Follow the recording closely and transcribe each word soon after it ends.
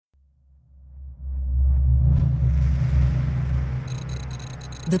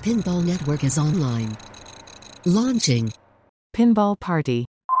The Pinball Network is online. Launching. Pinball Party.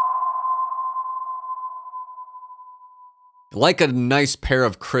 Like a nice pair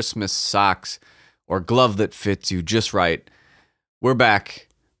of Christmas socks or glove that fits you just right, we're back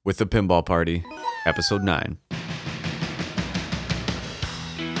with the Pinball Party, episode 9.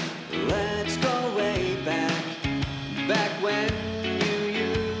 Let's go way back, back when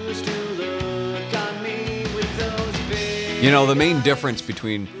you used to look on me with those big... You know, the main difference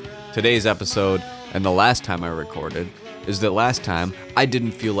between today's episode and the last time I recorded is that last time I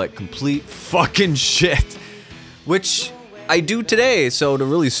didn't feel like complete fucking shit, which I do today. So to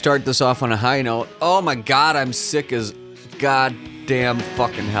really start this off on a high note, oh my god, I'm sick as goddamn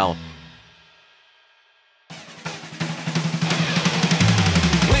fucking hell.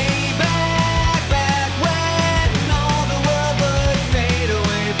 Way back, back when all the world would fade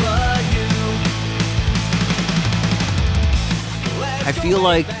away but you. I feel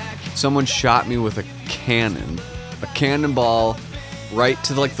like someone shot me with a cannonball right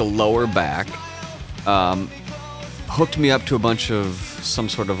to like the lower back, hooked me up to a bunch of some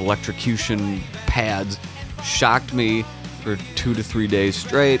sort of electrocution pads, shocked me for 2 to 3 days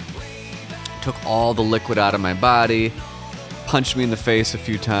straight, took all the liquid out of my body, punched me in the face a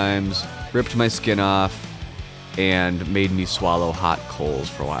few times, ripped my skin off, and made me swallow hot coals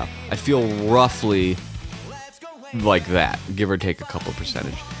for a while. I feel roughly like that, give or take a couple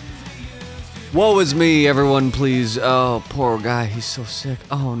percentage. Woe is me, everyone, please. Oh, poor guy, he's so sick.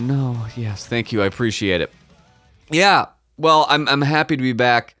 Oh no, yes, thank you, I appreciate it. Yeah, well, I'm happy to be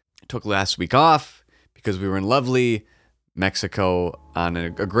back. I took last week off because we were in lovely Mexico on a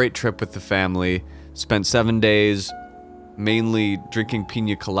great trip with the family. Spent 7 days mainly drinking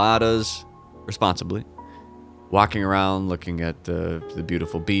pina coladas responsibly, walking around, looking at the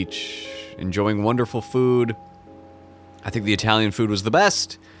beautiful beach, enjoying wonderful food. I think the Italian food was the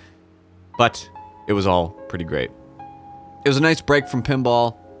best, but it was all pretty great. It was a nice break from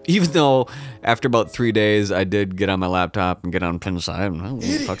pinball. Even though after about 3 days, I did get on my laptop and get on Pinside and what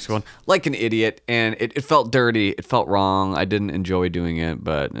the fuck's going like an idiot, and it felt dirty, it felt wrong, I didn't enjoy doing it,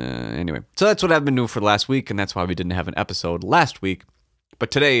 but anyway. So that's what I've been doing for the last week, and that's why we didn't have an episode last week.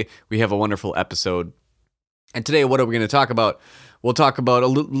 But today, we have a wonderful episode. And today, what are we going to talk about? We'll talk about a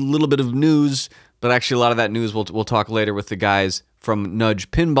little bit of news, but actually a lot of that news we'll talk later with the guys from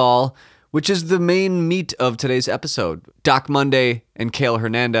Nudge Pinball, which is the main meat of today's episode. Doc Monday and Kale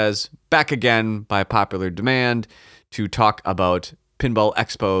Hernandez back again by popular demand to talk about Pinball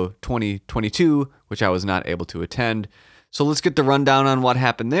Expo 2022, which I was not able to attend. So let's get the rundown on what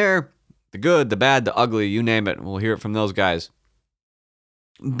happened there. The good, the bad, the ugly, you name it. We'll hear it from those guys.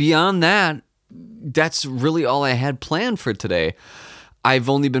 Beyond that, that's really all I had planned for today. I've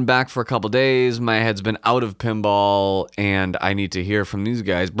only been back for a couple days. My head's been out of pinball, and I need to hear from these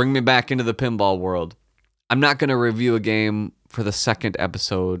guys. Bring me back into the pinball world. I'm not going to review a game for the second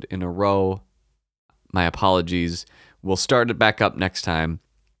episode in a row. My apologies. We'll start it back up next time.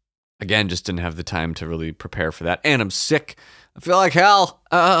 Again, just didn't have the time to really prepare for that. And I'm sick. I feel like hell.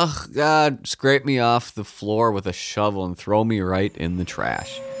 Oh, God. Scrape me off the floor with a shovel and throw me right in the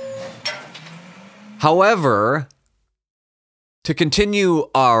trash. However, to continue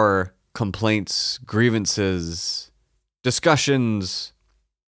our complaints, grievances, discussions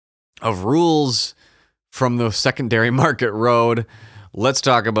of rules from the secondary market road, let's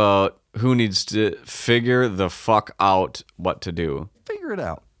talk about who needs to figure the fuck out what to do. Figure it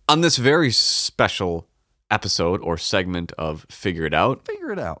out. On this very special episode or segment of Figure It Out,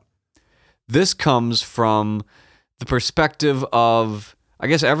 Figure it out. this comes from the perspective of, I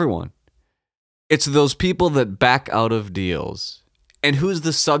guess, everyone. It's those people that back out of deals. And who's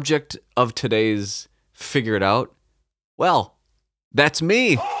the subject of today's Figure It Out? Well, that's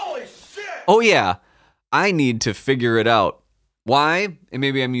me. Holy shit! Oh yeah, I need to figure it out. Why? And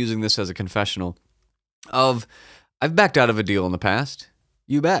maybe I'm using this as a confessional of I've backed out of a deal in the past.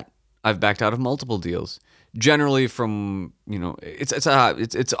 You bet. I've backed out of multiple deals. Generally from,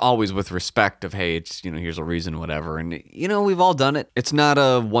 it's always with respect of, hey, it's, here's a reason, whatever. And, we've all done it. It's not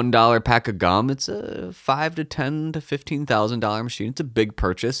a $1 pack of gum. It's a $5,000 to $10,000 to $15,000 machine. It's a big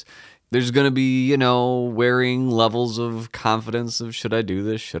purchase. There's going to be, varying levels of confidence of should I do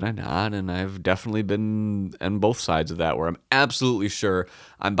this, should I not? And I've definitely been on both sides of that where I'm absolutely sure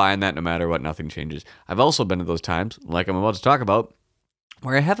I'm buying that no matter what, nothing changes. I've also been at those times, like I'm about to talk about,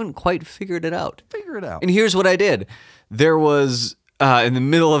 where I haven't quite figured it out. Figure it out. And here's what I did. There was, in the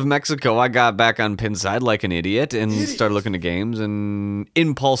middle of Mexico, I got back on Pinside like an idiot and started looking at games, and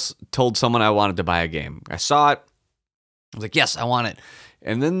impulse told someone I wanted to buy a game. I saw it. I was like, yes, I want it.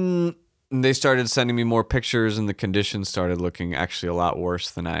 And then they started sending me more pictures, and the conditions started looking actually a lot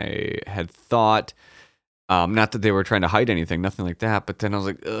worse than I had thought. Not that they were trying to hide anything, nothing like that. But then I was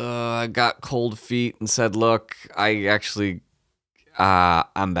like, I got cold feet and said, look, I actually,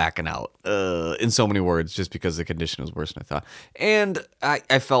 I'm backing out, in so many words, just because the condition was worse than I thought. And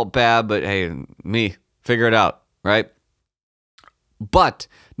I felt bad, but hey, me, figure it out, right? But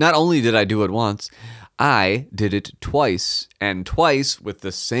not only did I do it once, I did it twice, and twice with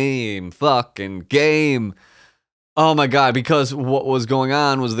the same fucking game. Oh my God, because what was going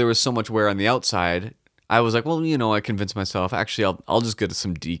on was there was so much wear on the outside. I was like, well, I convinced myself, actually, I'll just get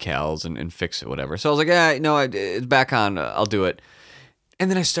some decals and fix it, whatever. So I was like, yeah, no, it's back on, I'll do it. And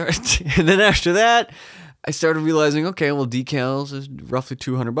then and then after that, I started realizing, okay, well, decals is roughly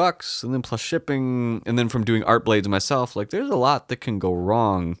 $200, and then plus shipping, and then from doing art blades myself, like, there's a lot that can go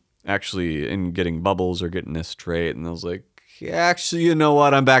wrong, actually, in getting bubbles or getting this straight. And I was like, yeah, actually, you know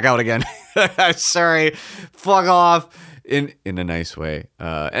what? I'm back out again. I'm sorry. Fuck off. In a nice way.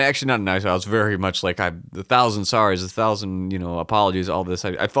 Actually, not a nice way. I was very much like, 1,000 sorries, 1,000, apologies, all this.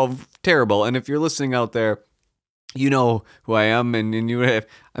 I felt terrible. And if you're listening out there, you know who I am, and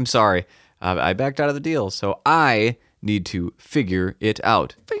I'm sorry. I backed out of the deal. So I need to figure it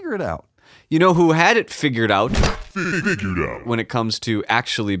out. Figure it out. You know who had it figured out? When it comes to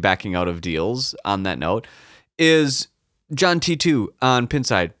actually backing out of deals, on that note, is John T2 on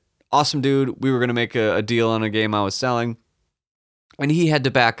Pinside. Awesome dude. We were going to make a deal on a game I was selling, and he had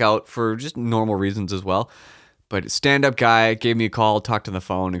to back out for just normal reasons as well. But stand-up guy gave me a call, talked on the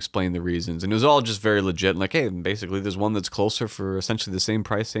phone, explained the reasons, and it was all just very legit. Like, hey, basically, there's one that's closer for essentially the same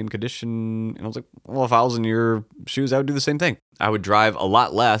price, same condition. And I was like, well, if I was in your shoes, I would do the same thing. I would drive a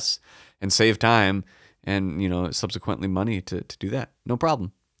lot less and save time and, subsequently money to do that. No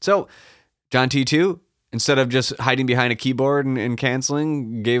problem. So John T2, instead of just hiding behind a keyboard and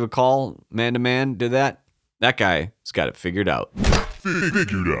canceling, gave a call, man-to-man, did that. That guy's got it figured out.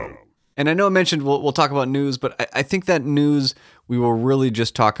 And I know I mentioned we'll talk about news, but I think that news we will really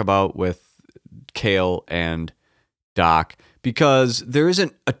just talk about with Kale and Doc, because there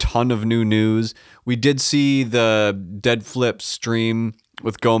isn't a ton of new news. We did see the Dead Flip stream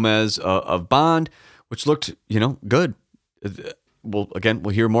with Gomez of Bond, which looked, good. We'll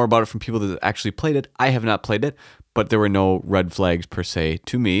hear more about it from people that actually played it. I have not played it, but there were no red flags per se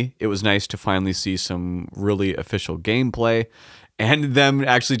to me. It was nice to finally see some really official gameplay, and them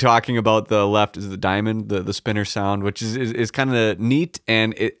actually talking about the left is the diamond, the spinner sound, which is kind of neat,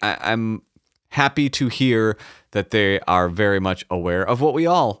 and I'm happy to hear that they are very much aware of what we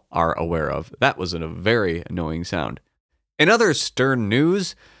all are aware of. That was a very annoying sound. In other stern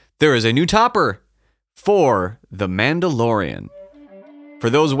news, there is a new topper for The Mandalorian. For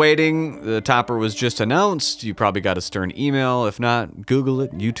those waiting, the topper was just announced. You probably got a stern email. If not, Google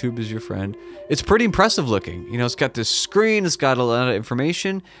it. YouTube is your friend. It's pretty impressive looking. It's got this screen. It's got a lot of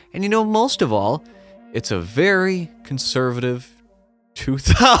information. And most of all, it's a very conservative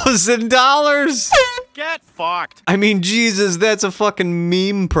 $2,000. Get fucked. I mean, Jesus, that's a fucking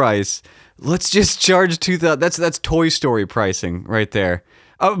meme price. Let's just charge $2,000. That's Toy Story pricing right there.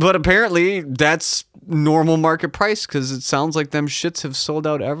 But apparently that's normal market price, because it sounds like them shits have sold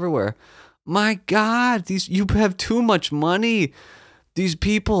out everywhere. My God, you have too much money. These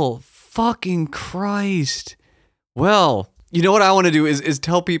people, fucking Christ. Well, you know what I want to do is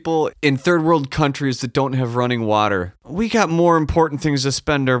tell people in third world countries that don't have running water, we got more important things to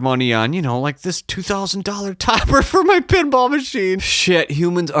spend our money on, like this $2,000 topper for my pinball machine. Shit,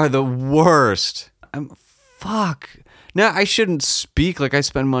 humans are the worst. Fuck. Now, I shouldn't speak like I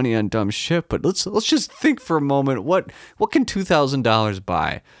spend money on dumb shit, but let's just think for a moment. What can $2,000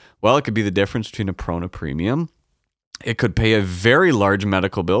 buy? Well, it could be the difference between a pro and a premium. It could pay a very large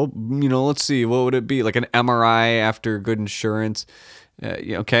medical bill. Let's see, what would it be? Like an MRI after good insurance.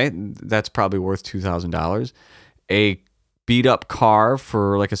 Okay, that's probably worth $2,000. A beat up car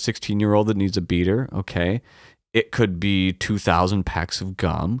for like a 16-year-old that needs a beater. Okay, it could be 2,000 packs of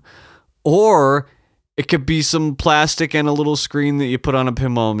gum, or it could be some plastic and a little screen that you put on a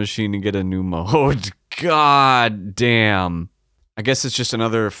pinball machine and get a new mode. God damn. I guess it's just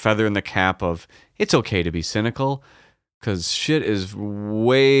another feather in the cap of it's okay to be cynical, because shit is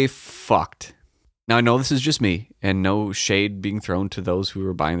way fucked. Now, I know this is just me, and no shade being thrown to those who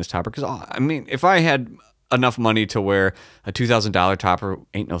are buying this topper, because, if I had enough money to wear a $2,000 topper,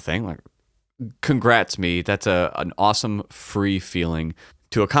 ain't no thing. Like, congrats me. That's an awesome free feeling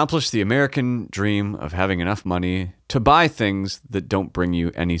to accomplish the American dream of having enough money to buy things that don't bring you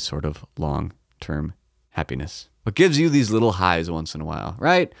any sort of long-term happiness. What gives you these little highs once in a while,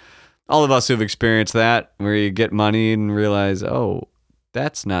 right? All of us who've experienced that, where you get money and realize, oh,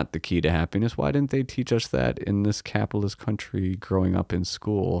 That's not the key to happiness. Why didn't they teach us that in this capitalist country growing up in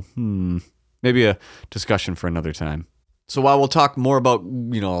school? Maybe a discussion for another time. So while we'll talk more about,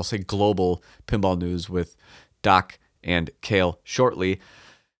 I'll say global pinball news with Doc and Kale shortly,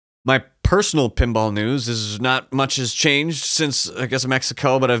 my personal pinball news is not much has changed since, I guess,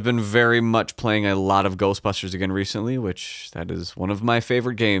 Mexico, but I've been very much playing a lot of Ghostbusters again recently, which that is one of my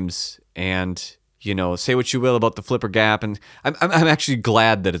favorite games. And, say what you will about the flipper gap, and I'm actually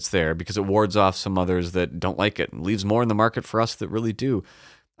glad that it's there because it wards off some others that don't like it and leaves more in the market for us that really do.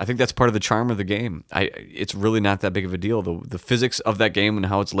 I think that's part of the charm of the game. It's really not that big of a deal. The physics of that game and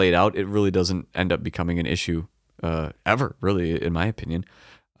how it's laid out, it really doesn't end up becoming an issue ever, really, in my opinion.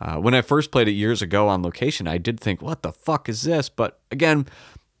 When I first played it years ago on location, I did think, what the fuck is this? But again,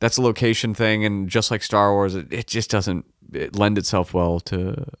 that's a location thing, and just like Star Wars, it just doesn't lend itself well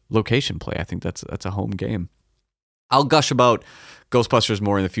to location play. I think that's a home game. I'll gush about Ghostbusters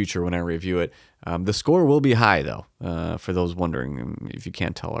more in the future when I review it. The score will be high, though, for those wondering if you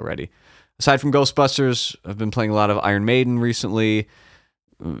can't tell already. Aside from Ghostbusters, I've been playing a lot of Iron Maiden recently.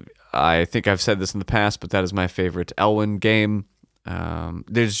 I think I've said this in the past, but that is my favorite Elwyn game.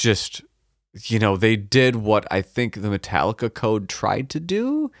 There's just, they did what I think the Metallica code tried to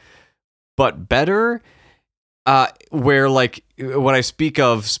do, but better. Where, like, what I speak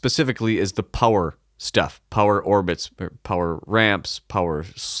of specifically is the power stuff, power orbits, power ramps, power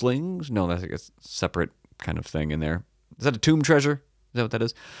slings. No, that's like a separate kind of thing in there. Is that a tomb treasure? Is that what that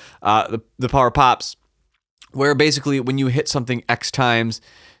is? The power pops, where basically when you hit something X times,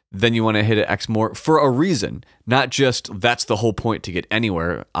 then you want to hit it X more for a reason, not just that's the whole point to get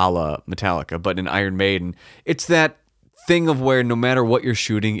anywhere, a la Metallica. But in Iron Maiden, it's that thing of where no matter what you're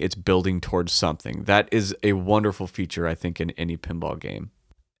shooting, it's building towards something. That is a wonderful feature, I think, in any pinball game.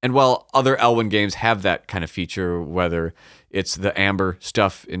 And while other Elwyn games have that kind of feature, whether it's the amber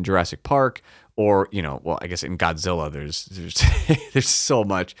stuff in Jurassic Park or, I guess in Godzilla, there's there's so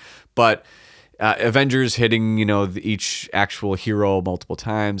much. But Avengers hitting, each actual hero multiple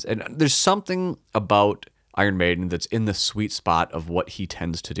times. And there's something about Iron Maiden that's in the sweet spot of what he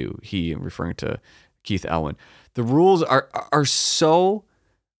tends to do. He, referring to Keith Elwyn. The rules are so,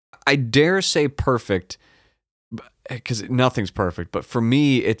 I dare say, perfect, because nothing's perfect. But for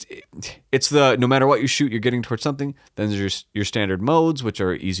me, it's the no matter what you shoot, you're getting towards something. Then there's your standard modes, which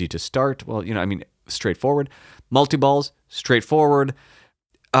are easy to start. Well, straightforward. Multi-balls, straightforward.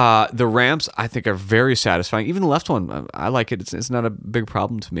 The ramps, I think, are very satisfying. Even the left one, I like it. It's not a big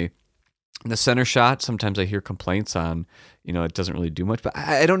problem to me. The center shot, sometimes I hear complaints on, it doesn't really do much. But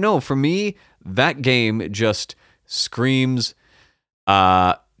I don't know. For me, that game just screams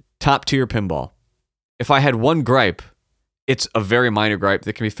top-tier pinball. If I had one gripe, it's a very minor gripe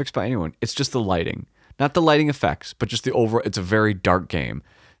that can be fixed by anyone. It's just the lighting. Not the lighting effects, but just the overall. It's a very dark game.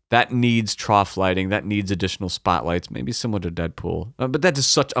 That needs trough lighting. That needs additional spotlights, maybe similar to Deadpool. But that is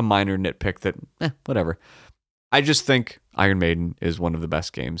such a minor nitpick that, whatever. I just think Iron Maiden is one of the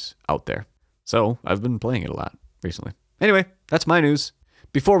best games out there. So I've been playing it a lot recently. Anyway, that's my news.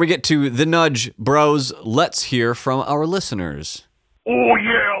 Before we get to the nudge, bros, let's hear from our listeners. Oh,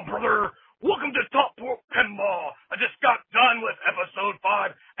 yeah, brother. Welcome to Top Pork Pinball. I just got done with episode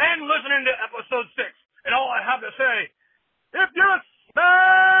 5 and listening to episode 6. And all I have to say, if you're a smell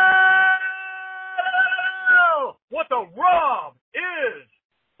what the Rob is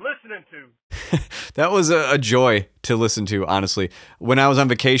listening to. That was a joy to listen to, honestly. When I was on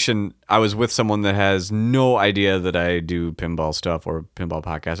vacation, I was with someone that has no idea that I do pinball stuff or pinball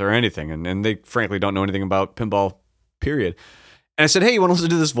podcasts or anything. And they frankly don't know anything about pinball, period. And I said, hey, you want to listen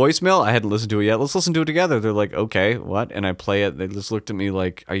to this voicemail? I hadn't listened to it yet. Let's listen to it together. They're like, okay, what? And I play it. They just looked at me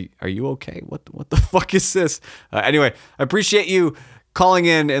like, are you okay? What the fuck is this? Anyway, I appreciate you calling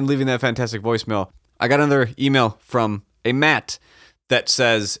in and leaving that fantastic voicemail. I got another email from a Matt that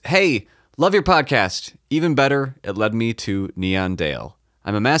says, hey, love your podcast. Even better, it led me to Neon Dale.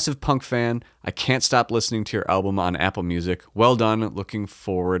 I'm a massive punk fan. I can't stop listening to your album on Apple Music. Well done. Looking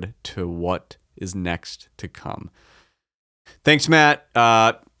forward to what is next to come. Thanks, Matt.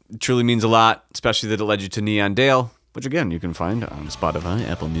 It truly means a lot, especially that it led you to Neon Dale, which, again, you can find on Spotify,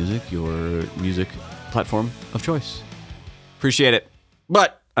 Apple Music, your music platform of choice. Appreciate it.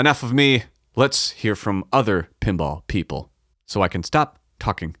 But enough of me. Let's hear from other pinball people so I can stop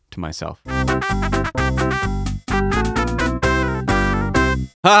talking to myself.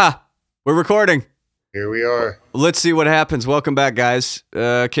 We're recording. Here we are. Let's see what happens. Welcome back, guys.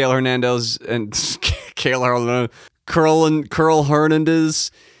 Kale Hernandez and Kale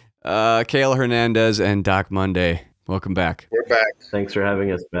Hernandez and Doc Monday. Welcome back. We're back. Thanks for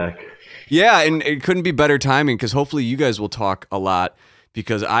having us back. Yeah, and it couldn't be better timing because hopefully you guys will talk a lot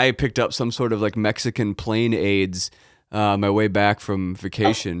because I picked up some sort of like Mexican plain AIDS my way back from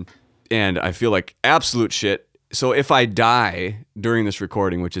vacation, and I feel like absolute shit. So if I die during this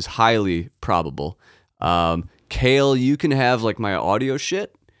recording, which is highly probable, Kale, you can have like my audio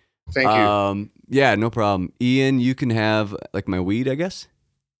shit. Thank you. Yeah, no problem. Ian, you can have like my weed, I guess.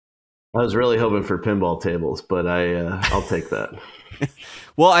 I was really hoping for pinball tables, but I'll take that.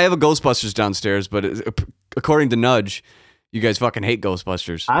 Well, I have a Ghostbusters downstairs, but according to Nudge, you guys fucking hate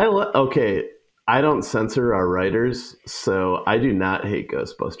Ghostbusters. Okay, I don't censor our writers, so I do not hate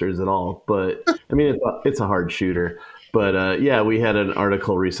Ghostbusters at all. But I mean, it's a hard shooter. But yeah, we had an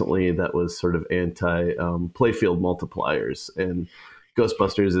article recently that was sort of anti playfield multipliers, and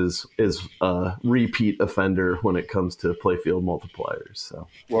Ghostbusters is a repeat offender when it comes to playfield multipliers. So,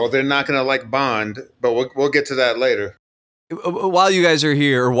 Well, they're not going to like Bond, but we'll get to that later. While you guys are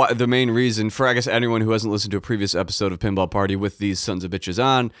here, or the main reason for, I guess, anyone who hasn't listened to a previous episode of Pinball Party with these sons of bitches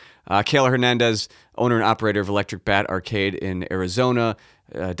on, Kayla Hernandez, owner and operator of Electric Bat Arcade in Arizona,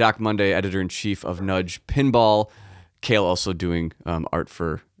 Doc Monday, editor-in-chief of Nudge Pinball, Kayla also doing art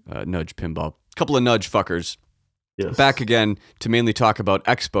for Nudge Pinball. A couple of Nudge fuckers. yes. Back again to mainly talk about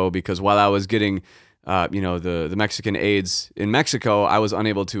Expo, because while I was getting, the Mexican AIDS in Mexico, I was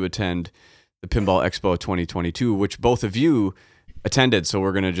unable to attend the Pinball Expo 2022, which both of you attended. So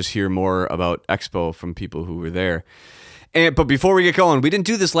we're going to just hear more about Expo from people who were there. But before we get going, we didn't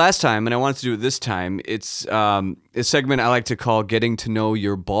do this last time, and I wanted to do it this time. It's a segment I like to call Getting to Know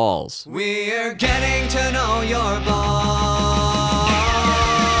Your Balls. We're getting to know your balls.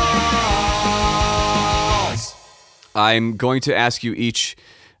 I'm going to ask you each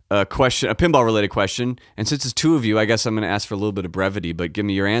a pinball-related question, and since it's two of you, I guess I'm going to ask for a little bit of brevity, but give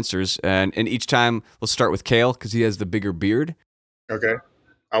me your answers. And each time, we'll start with Kale, because he has the bigger beard. Okay,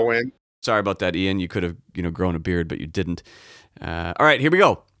 I'll win. Sorry about that, Ian. You could have, grown a beard, but you didn't. All right, here we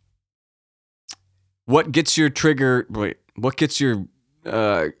go. What gets your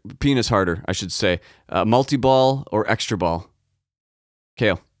penis harder, I should say? Multi-ball or extra ball?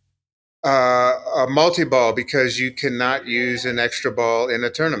 Kale. A multi-ball, because you cannot use an extra ball in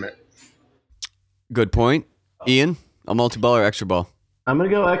a tournament. Good point. Ian, a multi-ball or extra ball? I'm gonna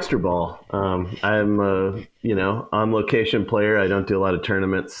go extra ball. I'm a on location player. I don't do a lot of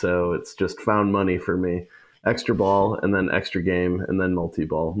tournaments, so it's just found money for me. Extra ball, and then extra game, and then multi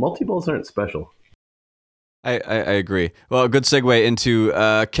ball. Multi balls aren't special. I agree. Well, a good segue into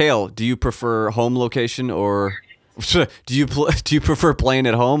Kale. Do you prefer home location, or do you prefer playing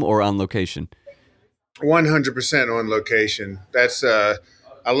at home or on location? 100% on location. That's I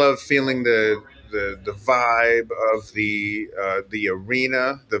love feeling the vibe of the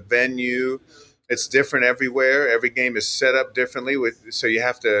arena, the venue. It's different everywhere. Every game is set up differently, so you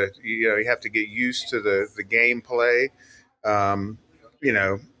have to get used to the gameplay.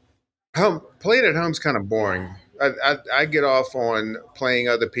 Playing at home is kind of boring. I get off on playing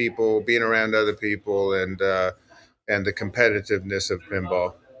other people, being around other people, and the competitiveness of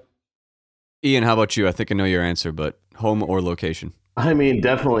pinball. Ian, how about you? I think I know your answer, but home or location? I mean,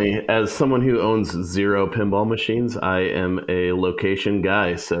 definitely. As someone who owns 0 pinball machines, I am a location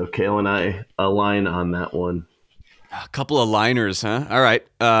guy. So Kale and I align on that one. A couple of liners, huh? All right.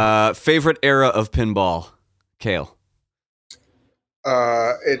 Favorite era of pinball? Kale.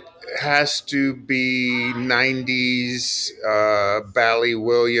 It has to be 90s, Bally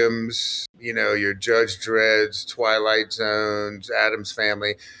Williams, your Judge Dredd's, Twilight Zones, Addams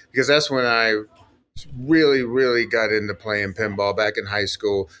Family, because that's when I really, really got into playing pinball back in high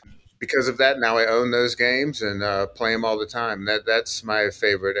school. Because of that, now I own those games and play them all the time. That's my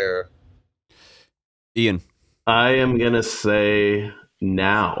favorite era. Ian. I am going to say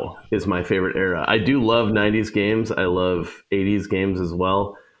now is my favorite era. I do love 90s games. I love 80s games as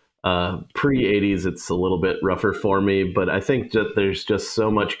well. Pre-80s, it's a little bit rougher for me, but I think that there's just so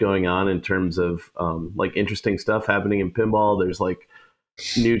much going on in terms of interesting stuff happening in pinball. There's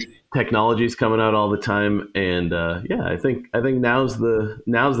new technologies coming out all the time, and I think now's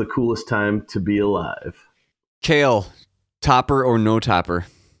the coolest time to be alive. Kale, topper or no topper?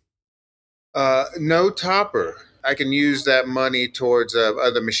 No topper. I can use that money towards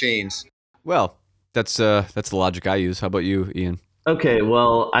other machines. Well, that's the logic I use. How about you, Ian? Okay,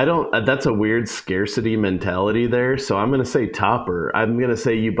 well, I don't. That's a weird scarcity mentality there. So I'm going to say topper. I'm going to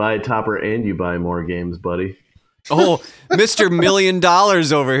say you buy topper and you buy more games, buddy. Oh, Mr. $1 Million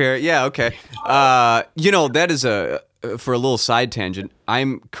over here. Yeah, okay. That is for a little side tangent.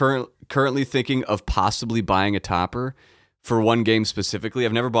 I'm currently thinking of possibly buying a topper for one game specifically.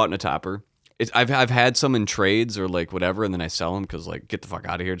 I've never bought a topper. I've had some in trades or whatever, and then I sell them because get the fuck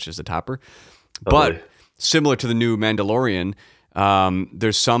out of here. It's just a topper. Totally. But similar to the new Mandalorian,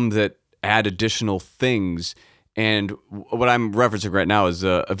 There's some that add additional things. And what I'm referencing right now is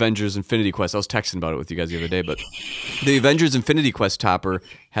Avengers Infinity Quest. I was texting about it with you guys the other day, but the Avengers Infinity Quest topper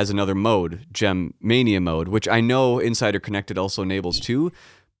has another mode, Gem Mania mode, which I know Insider Connected also enables too.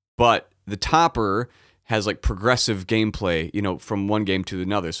 But the topper has like progressive gameplay, from one game to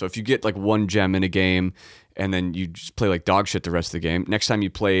another. So if you get like one gem in a game and then you just play like dog shit the rest of the game, next time you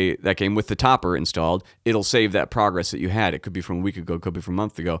play that game with the topper installed, it'll save that progress that you had. It could be from a week ago, it could be from a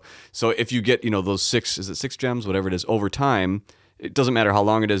month ago. So if you get, those six gems, whatever it is, over time, it doesn't matter how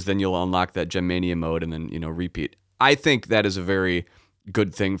long it is, then you'll unlock that Gem Mania mode and then, repeat. I think that is a very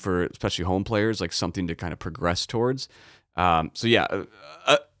good thing for especially home players, like something to kind of progress towards. So yeah,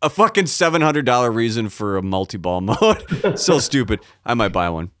 a fucking $700 reason for a multi-ball mode. So stupid. I might buy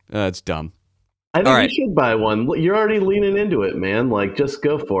one. It's dumb. I think you should buy one. You're already leaning into it, man. Like, just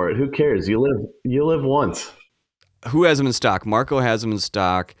go for it. Who cares? You live once. Who has them in stock? Marco has them in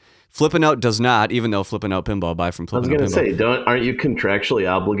stock. Flippin' Out does not, even though Flippin' Out Pinball buy from Flippin' Out Pinball. I was going to say, aren't you contractually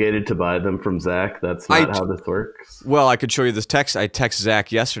obligated to buy them from Zach? That's not how this works. Well, I could show you this text. I texted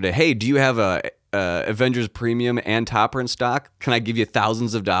Zach yesterday. Hey, do you have a Avengers Premium and Topper in stock? Can I give you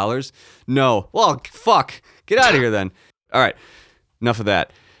thousands of dollars? No. Well, fuck. Get out of here then. All right. Enough of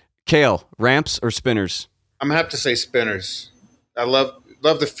that. Kale, ramps or spinners? I'm going to have to say spinners. I love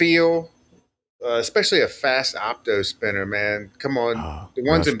the feel, especially a fast opto spinner, man. Come on. The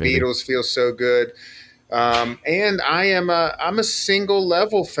ones in Beatles feel so good. And I'm a single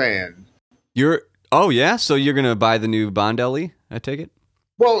level fan. Oh yeah? So you're going to buy the new Bond LE, I take it?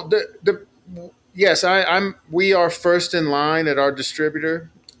 Well, yes, we are first in line at our distributor.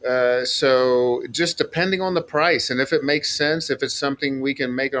 So just depending on the price and if it makes sense, if it's something we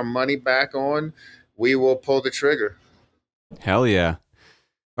can make our money back on, we will pull the trigger. Hell yeah.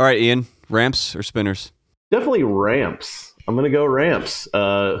 All right, Ian, ramps or spinners? Definitely ramps. I'm going to go ramps.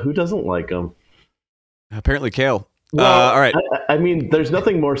 Who doesn't like them? Apparently Kale. Well, all right. I mean, there's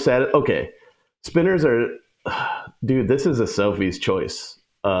nothing more sad. Okay. Spinners are, dude, this is a Sophie's choice,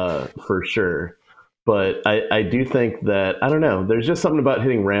 for sure. But I do think that, I don't know, there's just something about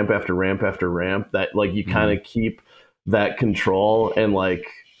hitting ramp after ramp after ramp that, like, you kind of keep that control. And, like,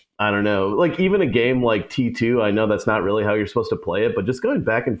 I don't know, like, even a game like T2, I know that's not really how you're supposed to play it, but just going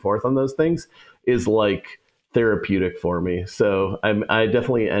back and forth on those things is, like, therapeutic for me. So I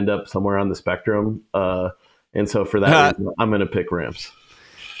definitely end up somewhere on the spectrum. And so for that reason, I'm going to pick ramps.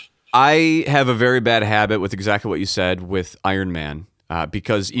 I have a very bad habit with exactly what you said with Iron Man.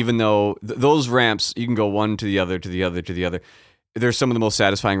 Because even though those ramps, you can go one to the other, to the other, to the other. They're some of the most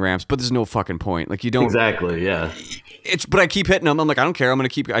satisfying ramps, but there's no fucking point. Like, you don't exactly, yeah. But I keep hitting them. I'm like, I don't care.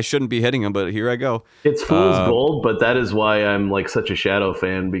 I shouldn't be hitting them, but here I go. It's fool's gold, but that is why I'm like such a Shadow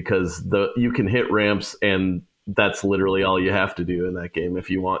fan, because you can hit ramps, and that's literally all you have to do in that game if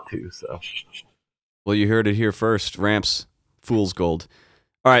you want to. So, well, you heard it here first. Ramps, fool's gold.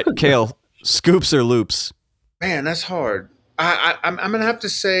 All right, Kale, scoops or loops? Man, that's hard. I'm going to have to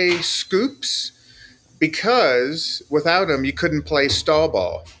say scoops, because without them, you couldn't play stall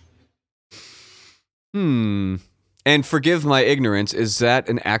ball. And forgive my ignorance, is that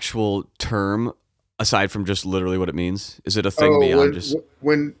an actual term aside from just literally what it means? Is it a thing beyond just...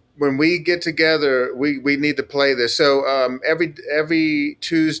 When we get together, we need to play this. So every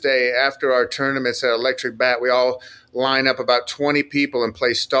Tuesday after our tournaments at Electric Bat, we all line up about 20 people and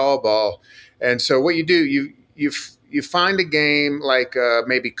play stall ball. And so what you do, you find a game like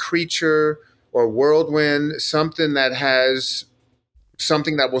maybe Creature or Whirlwind, something that has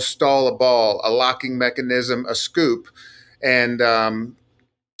something that will stall a ball, a locking mechanism, a scoop. And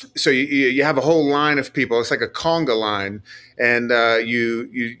so you have a whole line of people. It's like a conga line. And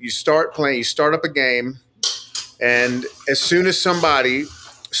you start playing, you start up a game. And as soon as somebody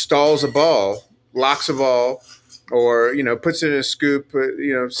stalls a ball, locks a ball, or, puts it in a scoop,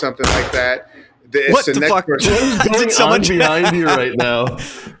 something like that, what the fuck? What is going on behind you right now?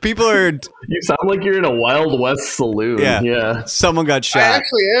 People are... You sound like you're in a Wild West saloon. Yeah. Someone got shot. I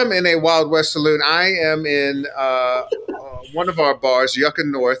actually am in a Wild West saloon. I am in one of our bars, Yucca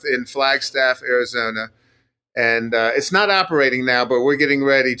North, in Flagstaff, Arizona. And it's not operating now, but we're getting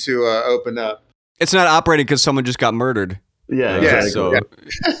ready to open up. It's not operating because someone just got murdered. Yeah.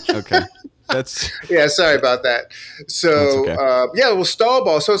 Okay. Yeah, sorry about that. So okay. Well, stall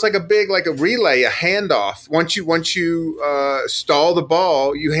ball. So it's like a relay, a handoff. Once you stall the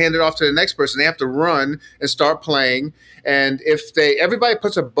ball, you hand it off to the next person. They have to run and start playing. And if everybody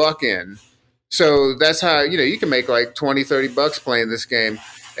puts a buck in, so that's how you can make like $20-$30 playing this game.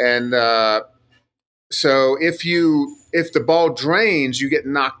 And so if the ball drains, you get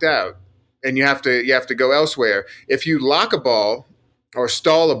knocked out. and you have to go elsewhere. If you lock a ball or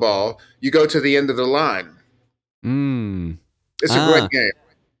stall a ball, you go to the end of the line. It's a great game.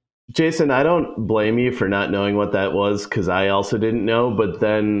 Jason, I don't blame you for not knowing what that was because I also didn't know. But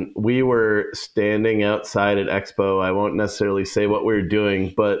then we were standing outside at Expo. I won't necessarily say what we were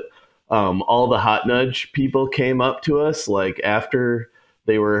doing, but all the Hot Nudge people came up to us like after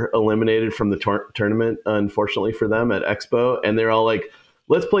they were eliminated from the tournament, unfortunately for them at Expo. And they're all like,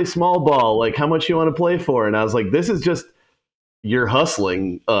 let's play small ball. Like, how much you want to play for? And I was like, this is just, you're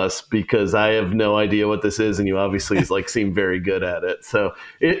hustling us because I have no idea what this is, and you obviously like seem very good at it. So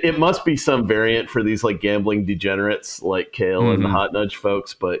it must be some variant for these like gambling degenerates like Kale and the Hot Nudge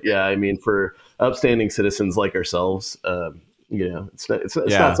folks. But yeah, I mean, for upstanding citizens like ourselves, it's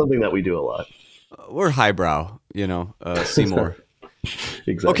not something that we do a lot. We're highbrow, Seymour.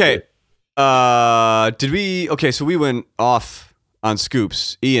 Exactly. Okay. So we went off on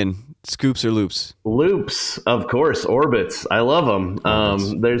scoops. Ian, scoops or loops? Loops, of course. Orbits. I love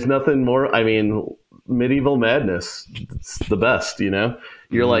them. There's nothing more. I mean, medieval madness. It's the best,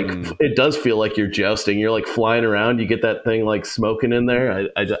 You're like, it does feel like you're jousting. You're like flying around. You get that thing like smoking in there.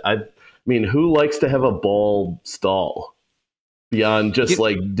 I mean, who likes to have a ball stall beyond just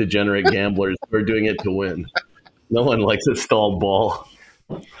like degenerate gamblers who are doing it to win? No one likes a stalled ball.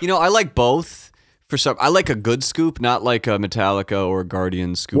 I like both. For some, I like a good scoop, not like a Metallica or a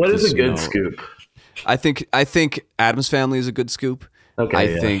Guardian scoop. What is a good scoop? I think Addams Family is a good scoop. Okay.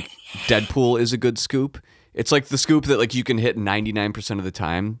 I think Deadpool is a good scoop. It's like the scoop that like you can hit 99% of the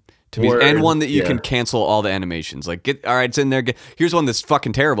time to me, and one that you can cancel all the animations. Like, it's in there. Here's one that's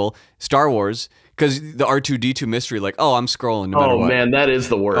fucking terrible. Star Wars, because the R2-D2 mystery. Like, I'm scrolling. No matter what. Man, that is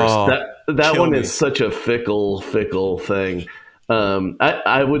the worst. Oh, that one is such a fickle thing.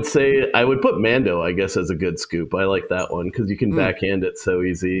 I would say I would put Mando, I guess, as a good scoop. I like that one because you can backhand it so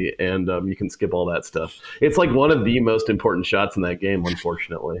easy, and you can skip all that stuff. It's like one of the most important shots in that game,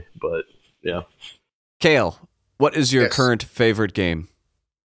 unfortunately. But yeah. Kale, what is your current favorite game?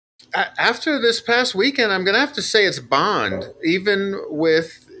 After this past weekend, I'm going to have to say it's Bond, even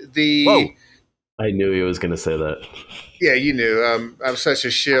with the... Whoa. I knew he was going to say that. Yeah, you knew. I'm such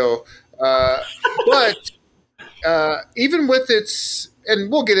a shill. But... even with its,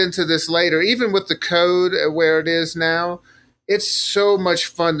 and we'll get into this later, even with the code where it is now, it's so much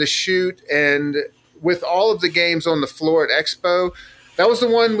fun to shoot. And with all of the games on the floor at Expo, that was the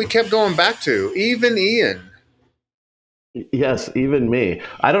one we kept going back to. Even Ian. Yes, even me.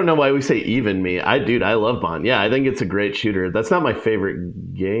 I don't know why we say even me. I love Bond. Yeah, I think it's a great shooter. That's not my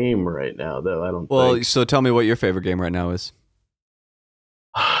favorite game right now, though. I don't think. So tell me what your favorite game right now is.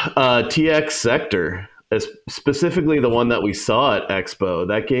 TX Sector. Specifically the one that we saw at Expo.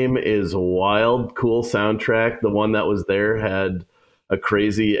 That game is wild, cool soundtrack. The one that was there had a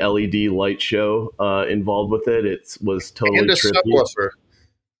crazy LED light show involved with it. It was totally and the trippy. Subwoofer.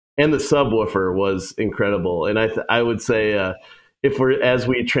 And the subwoofer was incredible. And I would say as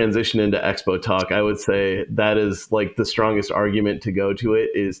we transition into Expo talk, I would say that is like the strongest argument to go to it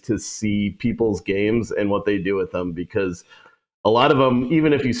is to see people's games and what they do with them, because a lot of them,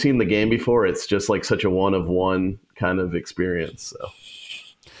 even if you've seen the game before, it's just like such a one-of-one kind of experience. So,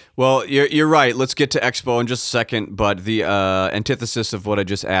 well, you're right. Let's get to Expo in just a second. But the antithesis of what I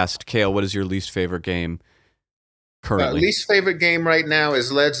just asked, Kale, what is your least favorite game currently? Least favorite game right now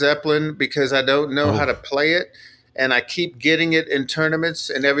is Led Zeppelin because I don't know how to play it. And I keep getting it in tournaments,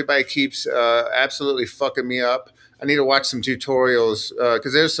 and everybody keeps absolutely fucking me up. I need to watch some tutorials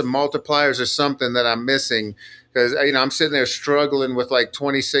because there's some multipliers or something that I'm missing. Because I'm sitting there struggling with like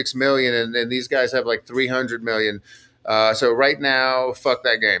 26 million, and these guys have like 300 million. So right now, fuck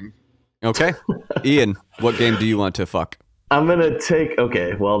that game. Okay, Ian, what game do you want to fuck? I'm gonna take.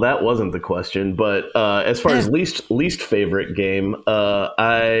 Okay, well that wasn't the question, but as far as least favorite game,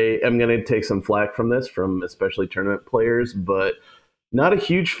 I am gonna take some flack from this, from especially tournament players, but not a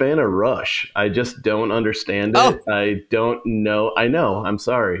huge fan of Rush. I just don't understand it. I don't know. I know. I'm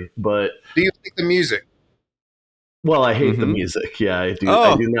sorry, but do you like the music? Well, I hate the music. Yeah, I do.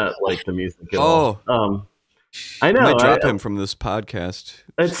 I do not like the music at all. I know. I might drop him from this podcast.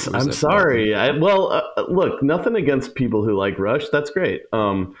 I'm sorry. Look, nothing against people who like Rush. That's great.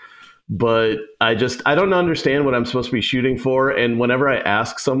 But I don't understand what I'm supposed to be shooting for. And whenever I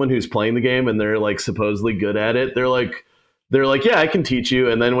ask someone who's playing the game and they're like supposedly good at it, they're like, yeah, I can teach you.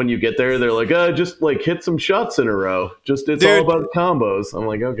 And then when you get there, they're like, just like hit some shots in a row. It's all about combos. I'm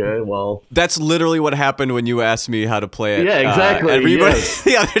like, okay, well. That's literally what happened when you asked me how to play it. Yeah, exactly.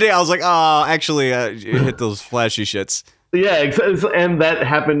 The other day, I was like, actually, hit those flashy shits. and that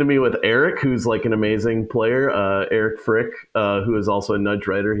happened to me with Eric, who's like an amazing player. Eric Frick, who is also a nudge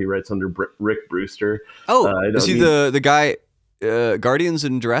writer. He writes under Rick Brewster. Oh, is he the guy, Guardians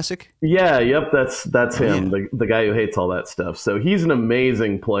and Jurassic? Yeah, yep, that's him, yeah. the guy who hates all that stuff. So he's an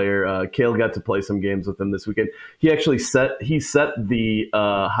amazing player. Kale got to play some games with him this weekend. He actually set the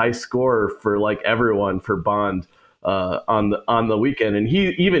high score for like everyone for Bond on the weekend, and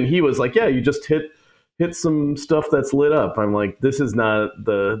he was like, yeah, you just hit some stuff that's lit up. I'm like, this is not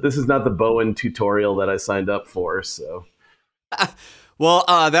the Bowen tutorial that I signed up for. So, well,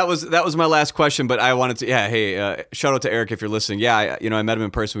 that was my last question, but I wanted to, hey, shout out to Eric if you're listening. Yeah, I met him in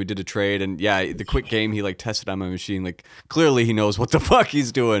person. We did a trade, and yeah, the quick game he like tested on my machine. Like clearly he knows what the fuck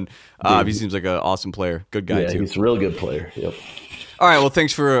he's doing. He seems like an awesome player, good guy too. He's a real good player. Yep. All right, well,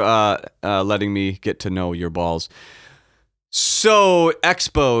 thanks for letting me get to know your balls. So,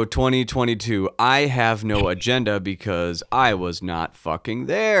 Expo 2022, I have no agenda because I was not fucking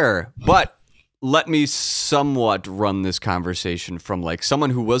there. But let me somewhat run this conversation from like someone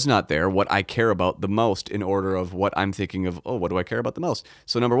who was not there, what I care about the most in order of what I'm thinking of, what do I care about the most?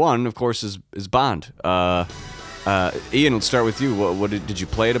 So number one, of course, is Bond. Ian, let's start with you. What did you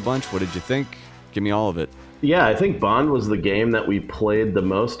play it a bunch? What did you think? Give me all of it. Yeah, I think Bond was the game that we played the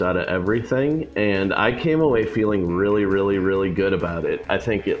most out of everything, and I came away feeling really, really, really good about it. I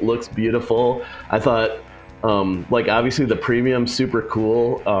think it looks beautiful. I thought, like, obviously the premium's super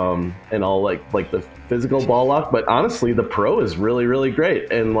cool, and all like the physical ball lock, but honestly, the Pro is really, really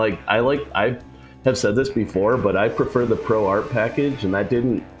great. And I have said this before, but I prefer the Pro art package, and that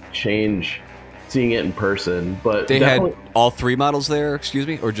didn't change seeing it in person. But they had all three models there, excuse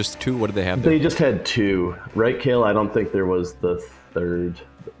me, or just two? What did they have there? They just had two, right, Kale? I don't think there was the third.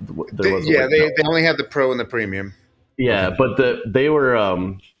 They only had the Pro and the Premium. Yeah, okay. But they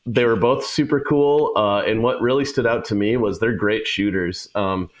were both super cool. And what really stood out to me was they're great shooters.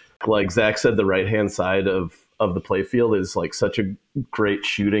 Like Zach said, the right hand side of the playfield is like such a great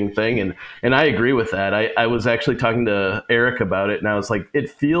shooting thing, and I agree with that. I was actually talking to Eric about it, and I was like, it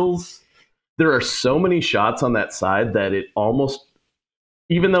feels. There are so many shots on that side that it almost,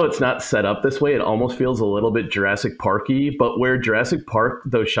 even though it's not set up this way, it almost feels a little bit Jurassic Park-y. But where Jurassic Park,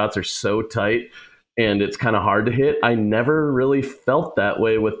 those shots are so tight and it's kind of hard to hit, I never really felt that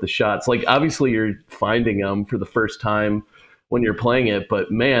way with the shots. Like, obviously, you're finding them for the first time when you're playing it.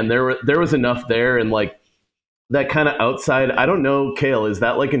 But, man, there was enough there. And, like, that kind of outside, I don't know, Kale, is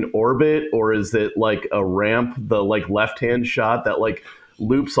that like an orbit or is it like a ramp, the, like, left-hand shot that, like,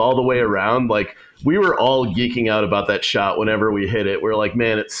 loops all the way around? Like, we were all geeking out about that shot whenever we hit it. We're like,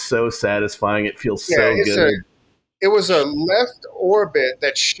 man, it's so satisfying. It feels so good. It was a left orbit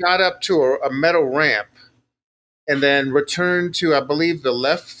that shot up to a metal ramp and then returned to, I believe, the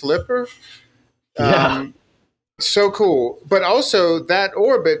left flipper. Yeah. So cool. But also that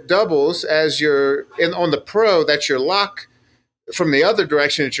orbit doubles as on the Pro, that's your lock. From the other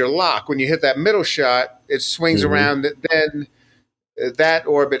direction, it's your lock. When you hit that middle shot, it swings around. Then that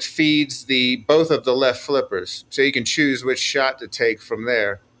orbit feeds both of the left flippers, so you can choose which shot to take from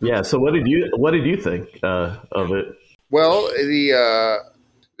there. Yeah. So what did you think of it? Well,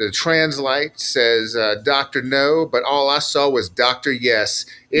 the translite says Dr. No, but all I saw was Dr. Yes.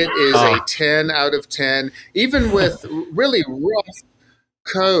 It is a 10 out of 10. Even with really rough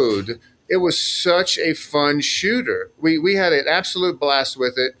code, it was such a fun shooter. We had an absolute blast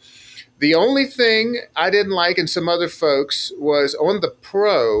with it. The only thing I didn't like, and some other folks, was on the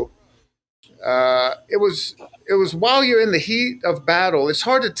Pro. It was while you're in the heat of battle. It's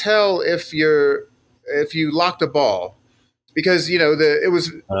hard to tell if you locked a ball, because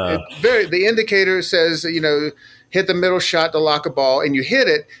the indicator says hit the middle shot to lock a ball, and you hit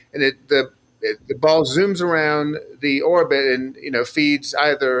it, and the ball zooms around the orbit and feeds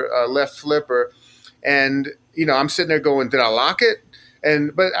either a left flipper, and I'm sitting there going, did I lock it?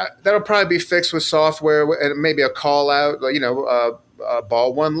 But that'll probably be fixed with software and maybe a call out,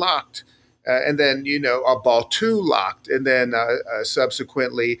 ball one locked, and then a ball two locked, and then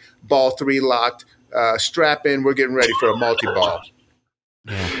subsequently ball three locked. Strap in, we're getting ready for a multi-ball.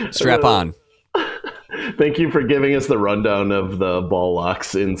 Yeah. Strap on. Thank you for giving us the rundown of the ball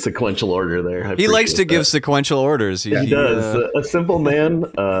locks in sequential order there. He likes to give sequential orders. He does. A simple man,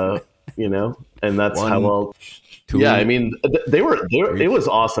 and that's how well. Yeah, I mean, it was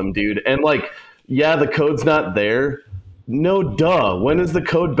awesome, dude. And the code's not there. No, duh. When has the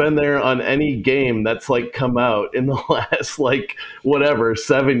code been there on any game that's come out in the last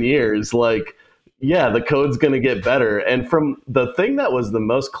 7 years? The code's going to get better. And from the thing that was the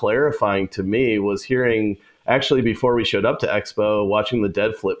most clarifying to me was hearing, actually, before we showed up to Expo, watching the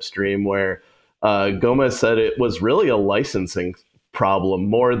Dead Flip stream where Gomez said it was really a licensing problem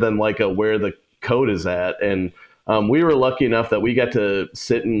more than like a where the code is at. And we were lucky enough that we got to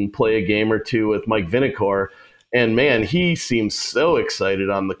sit and play a game or two with Mike Vinicor. And man, he seems so excited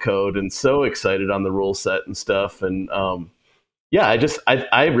on the code and so excited on the rule set and stuff. And yeah,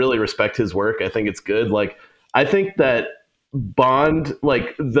 I really respect his work. I think it's good. Like, I think that Bond,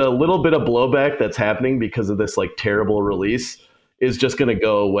 like the little bit of blowback that's happening because of this like terrible release is just going to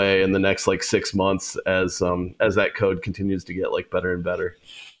go away in the next like 6 months as that code continues to get like better and better.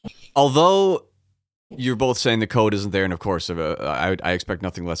 Although you're both saying the code isn't there, and of course, I expect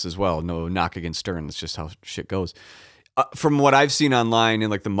nothing less as well. No knock against Stern. That's just how shit goes. From what I've seen online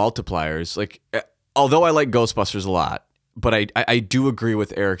and like the multipliers, like although I like Ghostbusters a lot, but I do agree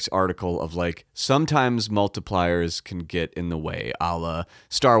with Eric's article of like sometimes multipliers can get in the way, a la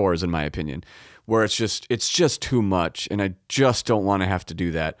Star Wars, in my opinion, where it's just too much, and I just don't want to have to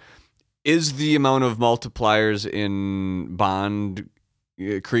do that. Is the amount of multipliers in Bond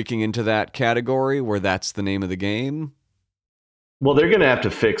creaking into that category where that's the name of the game? Well, they're going to have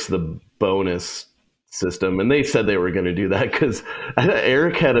to fix the bonus system, and they said they were going to do that because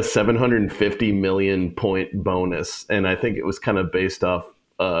Eric had a 750 million point bonus, and I think it was kind of based off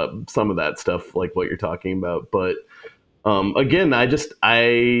some of that stuff, like what you're talking about. But again, I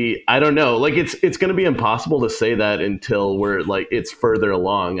don't know. Like it's going to be impossible to say that until we're like it's further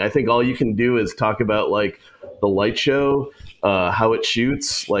along. I think all you can do is talk about like the light show, how it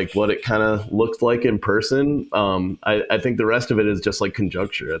shoots, like what it kind of looks like in person. I think the rest of it is just like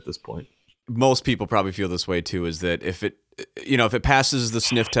conjecture at this point. Most people probably feel this way too, is that if it passes the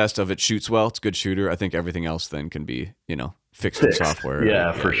sniff test of it shoots well, it's a good shooter. I think everything else then can be, fixed in software.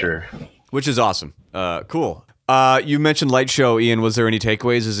 Yeah, for sure. Which is awesome. Cool. You mentioned light show, Ian. Was there any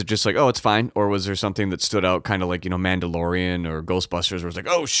takeaways? Is it just like, oh, it's fine? Or was there something that stood out kind of like, Mandalorian or Ghostbusters where it's like,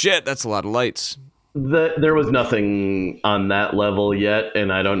 oh shit, that's a lot of lights? There was nothing on that level yet,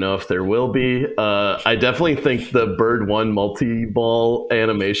 and I don't know if there will be. I definitely think the Bird One multi-ball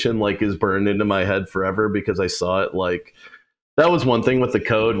animation like is burned into my head forever because I saw it. Like that was one thing with the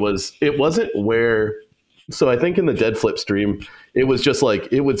code was it wasn't where. So I think in the Dead Flip stream, it was just like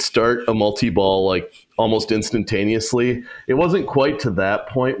it would start a multi-ball like almost instantaneously. It wasn't quite to that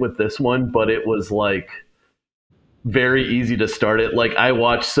point with this one, but it was like very easy to start it. Like I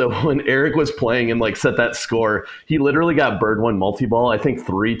watched, so when Eric was playing and like set that score, he literally got Bird One multi-ball, I think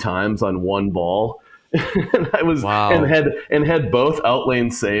 3 times on one ball. And I was wow. and had both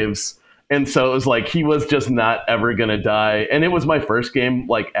outlane saves. And so it was like he was just not ever gonna die. And it was my first game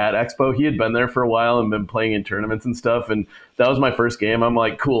like at Expo. He had been there for a while and been playing in tournaments and stuff. And that was my first game. I'm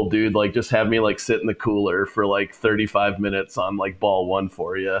like, cool, dude, like just have me like sit in the cooler for like 35 minutes on like ball 1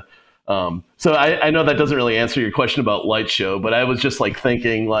 for you. So I know that doesn't really answer your question about light show, but I was just like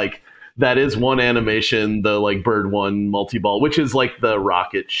thinking like that is one animation, the like Bird One multi-ball, which is like the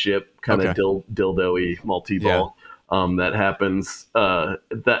rocket ship kind of dildo-y multi-ball that happens.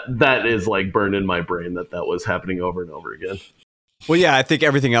 That is like burned in my brain that was happening over and over again. Well, yeah, I think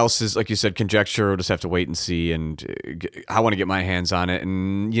everything else is, like you said, conjecture. We'll just have to wait and see. And I want to get my hands on it.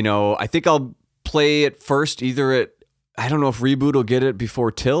 And, I think I'll play it first either at, I don't know if Reboot will get it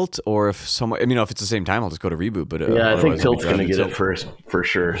before Tilt or if someone, if it's the same time, I'll just go to Reboot. But yeah, I think Tilt's going to get it first for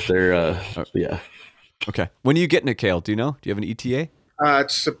sure. They're, yeah. Okay. When are you getting it, Kale? Do you know? Do you have an ETA?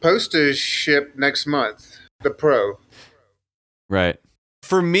 It's supposed to ship next month, the Pro. Right.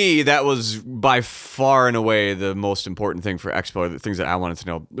 For me, that was by far and away the most important thing for Expo, the things that I wanted to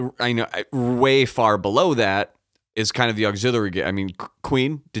know. I know way far below that is kind of the auxiliary game. I mean,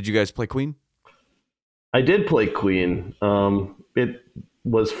 Queen. Did you guys play Queen? I did play Queen. It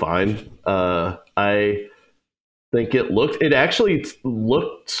was fine. I think it actually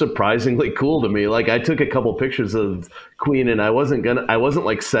looked surprisingly cool to me. Like I took a couple pictures of Queen and I wasn't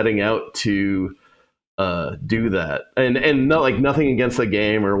like setting out to do that. And not like nothing against the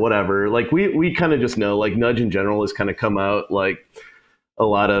game or whatever. Like we kind of just know like Nudge in general has kind of come out like a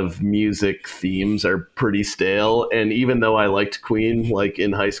lot of music themes are pretty stale. And even though I liked Queen like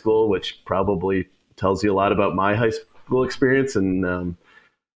in high school, which probably tells you a lot about my high school experience and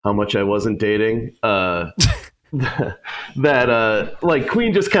how much I wasn't dating. That like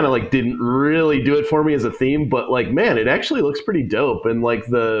Queen just kind of like didn't really do it for me as a theme, but like man, it actually looks pretty dope, and like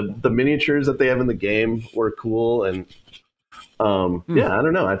the miniatures that they have in the game were cool, and yeah, I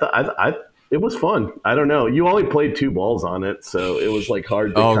don't know. I thought it was fun. I don't know. You only played 2 balls on it, so it was like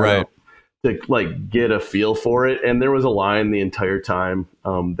hard to to like get a feel for it, and there was a line the entire time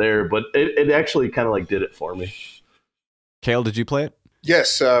there, but it actually kind of like did it for me. Kale, did you play it?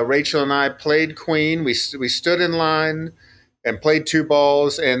 Yes, Rachel and I played Queen. We stood in line and played two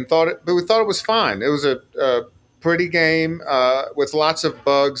balls and but we thought it was fine. It was a pretty game with lots of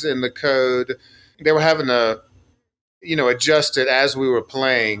bugs in the code. They were having to, adjust it as we were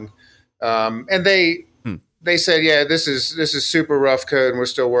playing, and they said, yeah, this is super rough code, and we're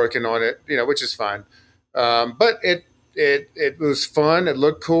still working on it, which is fine. But it was fun. It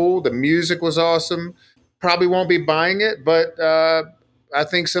looked cool. The music was awesome. Probably won't be buying it, but I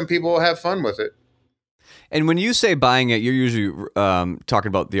think some people will have fun with it. And when you say buying it, you're usually talking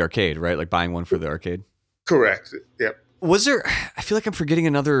about the arcade, right? Like buying one for the arcade. Correct. Yep. Was there? I feel like I'm forgetting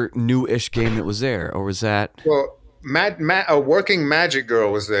another new-ish game that was there, or was that? Well, a working Magic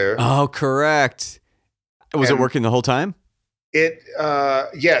Girl was there. Oh, correct. Was it working the whole time?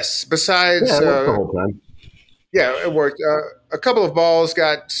 Yes. Besides, Yeah, it worked the whole time. Yeah, it worked. A couple of balls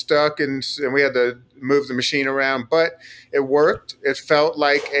got stuck, and we had to move the machine around, but it worked. It felt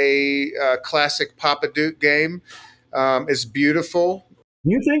like a classic Papa Duke game. It's beautiful. Do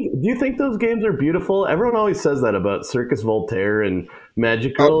you think those games are beautiful? Everyone always says that about Circus Voltaire and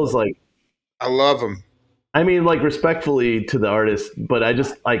Magic Girls. I love them. I mean, like, respectfully to the artist, but I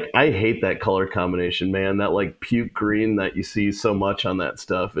just I hate that color combination, man. That like puke green that you see so much on that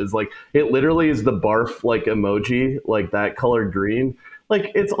stuff is like, it literally is the barf like emoji, like that color green.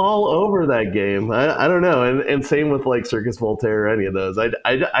 Like, it's all over that game. I don't know. And same with like Circus Voltaire or any of those.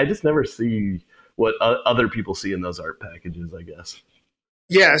 I just never see what other people see in those art packages, I guess.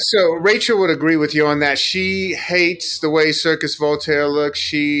 Yeah, so Rachel would agree with you on that. She hates the way Circus Voltaire looks.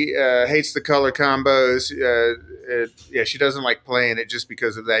 She hates the color combos. She doesn't like playing it just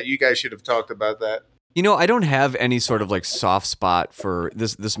because of that. You guys should have talked about that. I don't have any sort of like soft spot for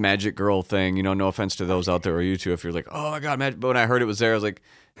this Magic Girl thing. No offense to those out there or you two. If you're like, oh my God, Magic, but when I heard it was there, I was like,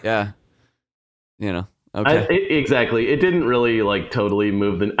 yeah, okay. Exactly. It didn't really like totally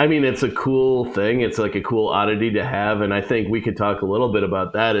move I mean, it's a cool thing. It's like a cool oddity to have. And I think we could talk a little bit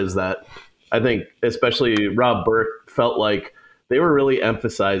about that, is that I think especially Rob Burke felt like they were really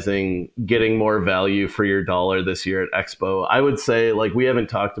emphasizing getting more value for your dollar this year at Expo. I would say, like, we haven't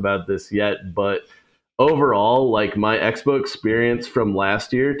talked about this yet, but overall, like, my Expo experience from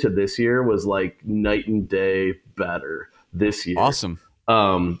last year to this year was like night and day better this year. Awesome.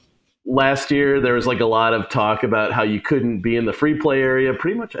 Last year, there was like a lot of talk about how you couldn't be in the free play area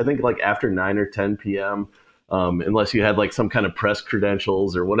pretty much, I think, like after 9 or 10 p.m., unless you had like some kind of press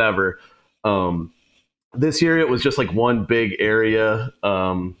credentials or whatever. This year, it was just like one big area.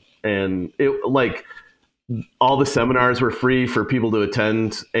 And it like all the seminars were free for people to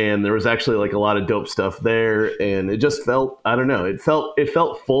attend. And there was actually like a lot of dope stuff there. And it just felt, I don't know, it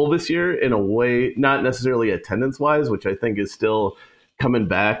felt full this year in a way, not necessarily attendance wise, which I think is still coming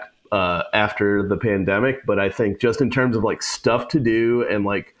back after the pandemic, but I think just in terms of like stuff to do and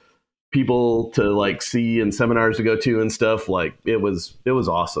like people to like see and seminars to go to and stuff, like it was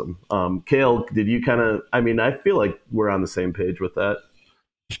awesome. Cale, did you I feel like we're on the same page with that.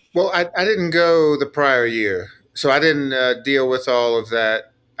 Well, I didn't go the prior year, so I didn't deal with all of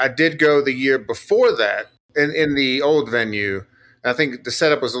that. I did go the year before that in the old venue. I think the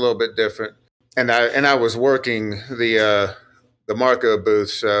setup was a little bit different, and I was working the Marco booth.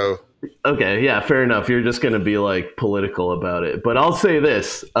 So okay, yeah, fair enough. You're just going to be like political about it, but I'll say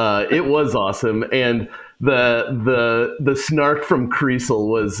this: it was awesome, and the snark from Creasel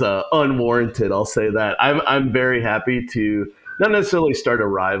was unwarranted. I'll say that. I'm very happy to not necessarily start a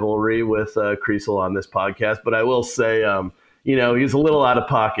rivalry with Creasel on this podcast, but I will say, he's a little out of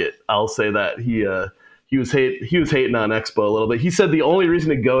pocket. I'll say that he was hating on Expo a little bit. He said the only reason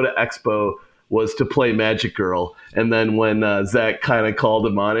to go to Expo was to play Magic Girl. And then when Zach kind of called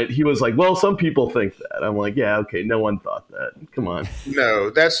him on it, he was like, well, some people think that. I'm like, yeah, okay, no one thought that. Come on. No,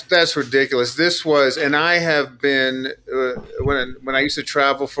 that's ridiculous. This was, and I have been, when I used to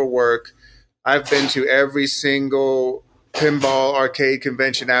travel for work, I've been to every single pinball arcade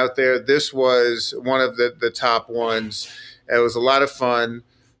convention out there. This was one of the top ones. It was a lot of fun.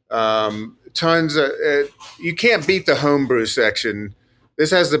 Tons of, you can't beat the homebrew section. This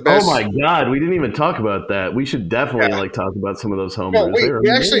has the best. Oh my God, we didn't even talk about that. We should definitely talk about some of those homebrews.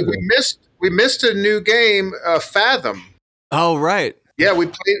 We missed a new game, Fathom. Oh right. Yeah,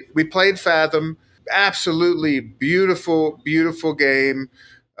 we played Fathom. Absolutely beautiful game.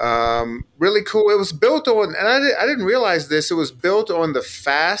 Really cool. It was built on, and I didn't realize this. It was built on the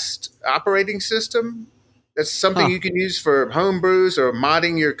FAST operating system. That's something you can use for homebrews or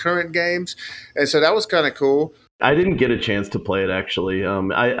modding your current games, and so that was kind of cool. I didn't get a chance to play it, actually.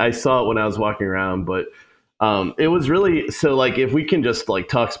 I saw it when I was walking around, but it was really, so like, if we can just like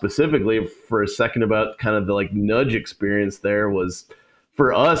talk specifically for a second about kind of the like nudge experience, there was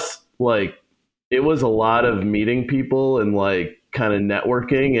for us, like, it was a lot of meeting people and like kind of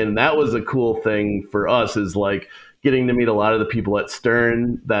networking, and that was a cool thing for us, is like getting to meet a lot of the people at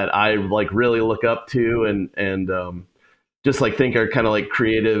Stern that I like really look up to, and just like think are kind of like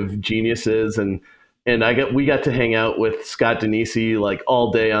creative geniuses. And we got to hang out with Scott Denisi like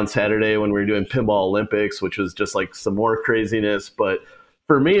all day on Saturday when we were doing Pinball Olympics, which was just like some more craziness. But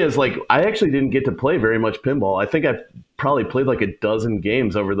for me, is like I actually didn't get to play very much pinball. I think I probably played like a dozen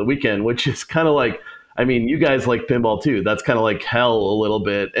games over the weekend, which is kind of like, I mean, you guys like pinball too. That's kind of like hell a little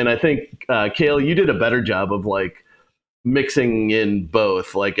bit. And I think Kale, you did a better job of like mixing in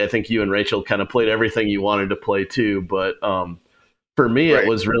both. Like I think you and Rachel kind of played everything you wanted to play too, but for me Right. it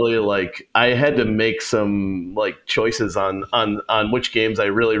was really like I had to make some like choices on which games I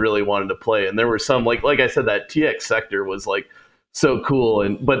really wanted to play, and there were some like I said, that TX Sector was like so cool,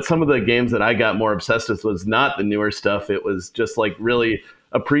 and but some of the games that I got more obsessed with was not the newer stuff. It was just like really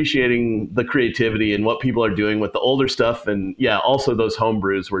appreciating the creativity and what people are doing with the older stuff, and yeah, also those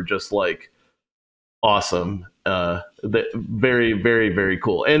homebrews were just like awesome. Very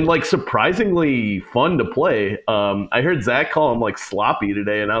cool, and like surprisingly fun to play. I heard Zach call him like sloppy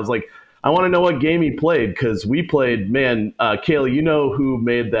today, and I was like, I want to know what game he played, because we played, man. Kayla, you know who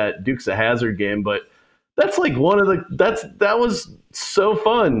made that Dukes of Hazzard game, but that's like one of the that was so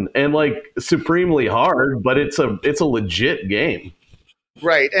fun and like supremely hard, but it's a legit game.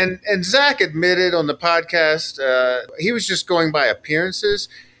 Right. And Zach admitted on the podcast he was just going by appearances.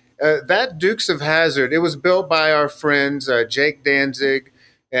 That Dukes of Hazzard, it was built by our friends Jake Danzig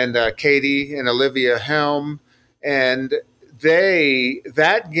and Katie and Olivia Helm, and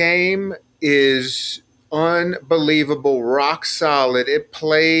that game is unbelievable, rock solid. It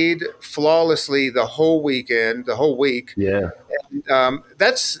played flawlessly the whole weekend, the whole week. Yeah,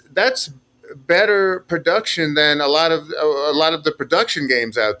 That's better production than a lot of the production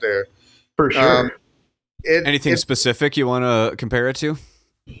games out there. for Um, sure. Anything it specific you want to compare it to?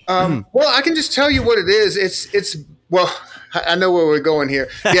 Well, I can just tell you what it is. It's well, I know where we're going here.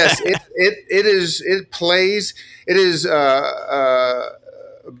 Yes, it is. It plays. It is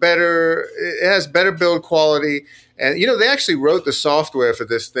better. It has better build quality, and they actually wrote the software for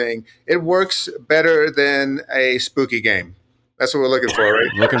this thing. It works better than a spooky game. That's what we're looking for,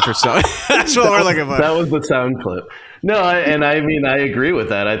 right? Looking for some. That's what we're looking for. That was the sound clip. No, and I mean I agree with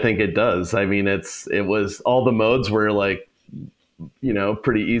that. I think it does. I mean it was all the modes were like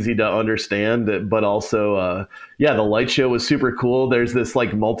pretty easy to understand, but also yeah, the light show was super cool. There's this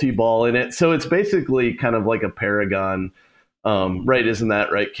like multi-ball in it, so it's basically kind of like a Paragon, right? Isn't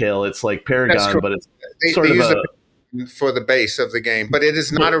that right, Kale? It's like That's Paragon, correct. but it's They, sort they of use a it for the base of the game, but it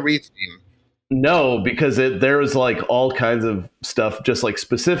is not a retheme. no, because there was like all kinds of stuff just like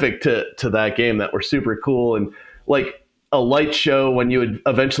specific to that game that were super cool, and like a light show when you would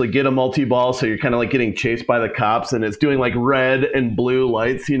eventually get a multi-ball, so you're kind of like getting chased by the cops, and it's doing like red and blue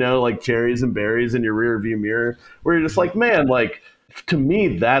lights, like cherries and berries in your rear view mirror, where you're just like, man, like to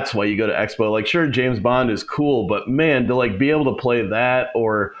me that's why you go to Expo. Like sure, James Bond is cool, but man, to like be able to play that,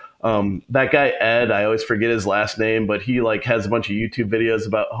 or that guy Ed, I always forget his last name, but he like has a bunch of YouTube videos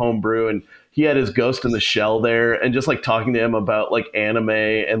about homebrew, and he had his Ghost in the Shell there, and just like talking to him about like anime,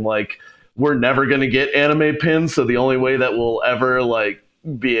 and like we're never going to get anime pins, so the only way that we'll ever like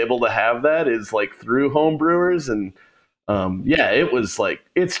be able to have that is like through homebrewers. And yeah, it was like,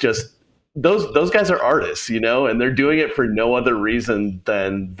 it's just those guys are artists, and they're doing it for no other reason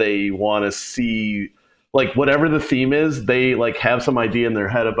than they want to see like whatever the theme is, they like have some idea in their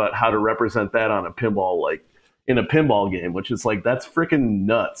head about how to represent that on a pinball, like in a pinball game, which is like, that's freaking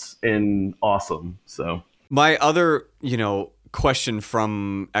nuts and awesome. So My other, question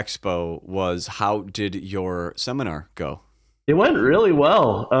from Expo was, how did your seminar go? it went really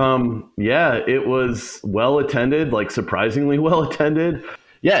well. Yeah, it was well attended, like surprisingly well attended.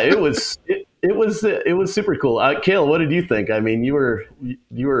 Yeah, it was super cool. Kale, what did you think? I mean, you were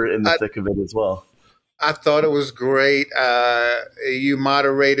in the thick of it as well. I thought it was great. You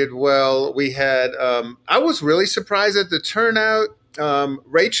moderated well. We had. I was really surprised at the turnout.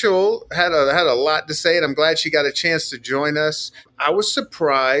 Rachel had a lot to say, and I'm glad she got a chance to join us. I was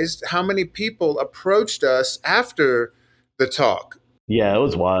surprised how many people approached us after the talk, Yeah, it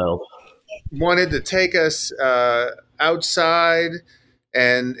was wild. wanted to take us outside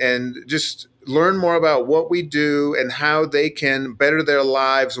and just learn more about what we do and how they can better their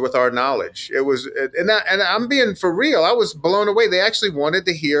lives with our knowledge. It was, and I'm being for real. I was blown away. They actually wanted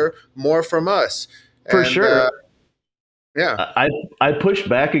to hear more from us. For And, sure. yeah. I pushed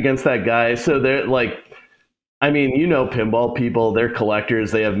back against that guy. So they're like, I mean, pinball people, they're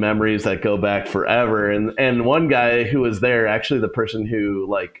collectors. They have memories that go back forever. And one guy who was there, actually the person who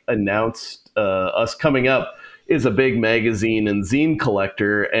like announced us coming up, is a big magazine and zine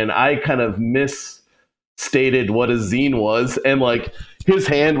collector. And I kind of misstated what a zine was, and like his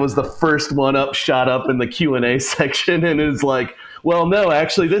hand was the first one up, shot up in the Q&A section, and is like, well, no,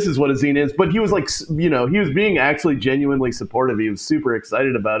 actually, this is what a zine is. But he was like, he was being actually genuinely supportive. He was super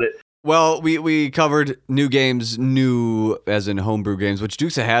excited about it. Well, we covered new games, new as in homebrew games, which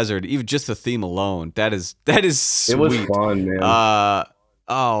Dukes of Hazzard, even just the theme alone, that is sweet. It was fun, man.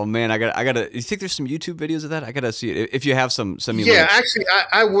 Oh man, I gotta. You think there's some YouTube videos of that? I gotta see it. If you have some me Yeah, links. actually,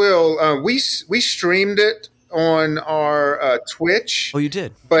 I will. We streamed it on our Twitch. Oh, you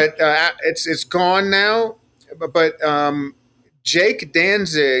did? But it's gone now. But Jake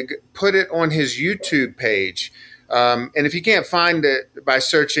Danzig put it on his YouTube page. And if you can't find it by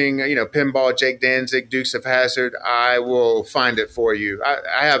searching, Pinball, Jake Danzig, Dukes of Hazzard, I will find it for you.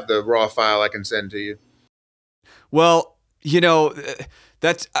 I have the raw file I can send to you. Well,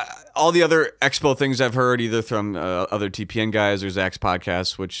 that's all the other Expo things I've heard, either from other TPN guys or Zach's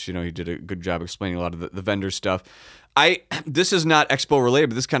podcast, which, he did a good job explaining a lot of the vendor stuff. This is not Expo related,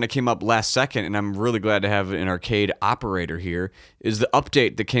 but this kind of came up last second, and I'm really glad to have an arcade operator here, is the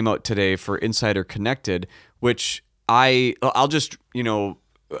update that came out today for Insider Connected, which I'll just,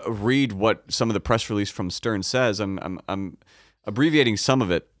 read what some of the press release from Stern says. I'm abbreviating some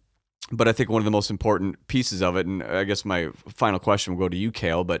of it, but I think one of the most important pieces of it, and I guess my final question will go to you,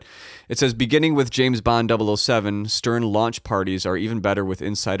 Cale, but it says, beginning with James Bond 007, Stern launch parties are even better with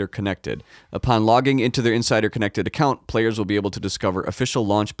Insider Connected. Upon logging into their Insider Connected account, players will be able to discover official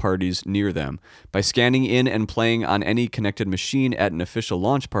launch parties near them. By scanning in and playing on any connected machine at an official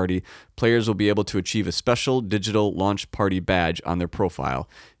launch party, players will be able to achieve a special digital launch party badge on their profile.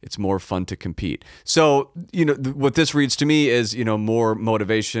 It's more fun to compete. So, what this reads to me is, more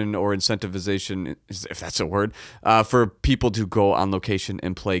motivation or incentivization, if that's a word, for people to go on location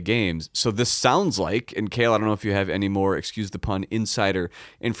and play games. So this sounds like, and Cale, I don't know if you have any more, excuse the pun, insider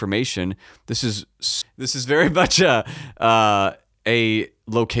information. This is very much a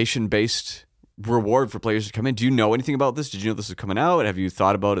location-based reward for players to come in. Do you know anything about this? Did you know this is coming out? Have you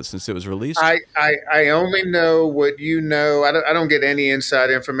thought about it since it was released? I only know what you know. I don't get any inside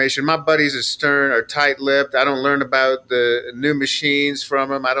information. My buddies at Stern are tight-lipped. I don't learn about the new machines from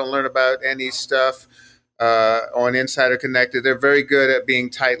them. I don't learn about any stuff on Insider Connected. They're very good at being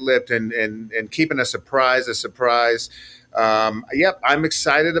tight-lipped and keeping a surprise. Yep, I'm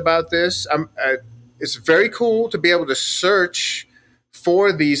excited about this. It's very cool to be able to search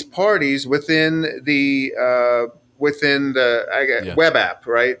for these parties within the web app,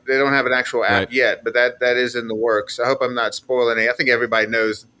 right? They don't have an actual app yet, but that is in the works. I hope I'm not spoiling it. I think everybody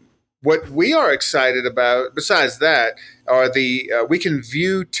knows. What we are excited about, besides that, are we can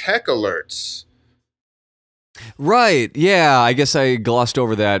view tech alerts. Right. Yeah. I guess I glossed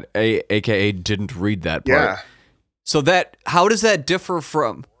over that, aka didn't read that part. Yeah. So how does that differ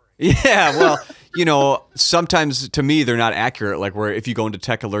from? Yeah, well, sometimes to me they're not accurate. Like where if you go into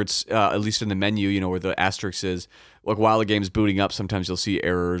tech alerts, at least in the menu, where the asterisk is, like while the game's booting up, sometimes you'll see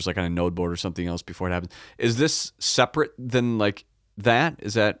errors like on a node board or something else before it happens. Is this separate than like that?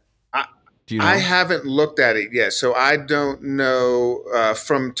 Is that? Do you know? I haven't looked at it yet, so I don't know.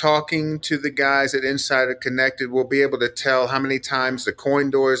 From talking to the guys at Insider Connected, we'll be able to tell how many times the coin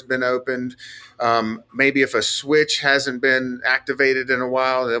door has been opened. Maybe if a switch hasn't been activated in a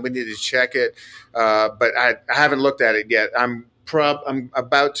while, then we need to check it. But I haven't looked at it yet. I'm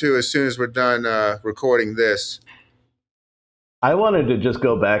about to as soon as we're done recording this. I wanted to just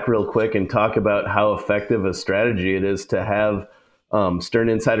go back real quick and talk about how effective a strategy it is to have Stern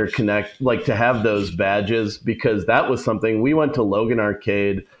Insider Connect, like to have those badges, because that was something we went to Logan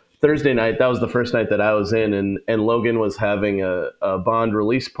Arcade Thursday night. That was the first night that I was in, and Logan was having a Bond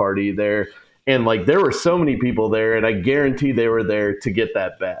release party there. And like there were so many people there, and I guarantee they were there to get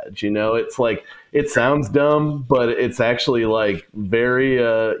that badge. It's like, it sounds dumb, but it's actually like very,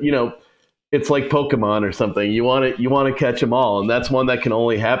 it's like Pokemon or something. You want to catch them all, and that's one that can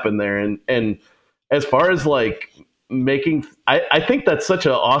only happen there. And as far as like making, I think that's such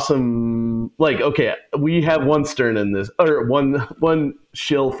an awesome, like, okay, we have one Stern in this, or one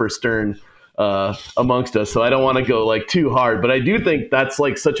shill for Stern amongst us, so I don't want to go like too hard, but I do think that's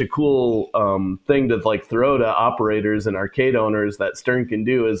like such a cool thing to like throw to operators and arcade owners that Stern can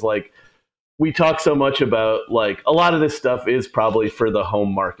do, is like, we talk so much about like a lot of this stuff is probably for the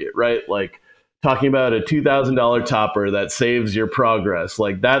home market, right? Like talking about a $2,000 topper that saves your progress,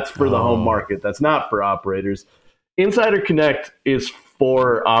 like that's for the home market. That's not for operators. Insider Connect is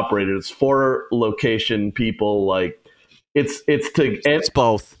for operators, for location people. Like it's It's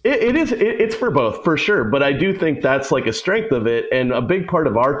both. It's for both for sure. But I do think that's like a strength of it. And a big part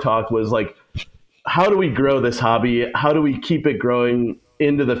of our talk was like, how do we grow this hobby? How do we keep it growing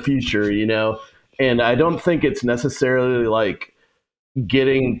into the future? And I don't think it's necessarily like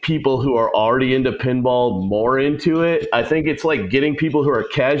getting people who are already into pinball more into it. I think it's like getting people who are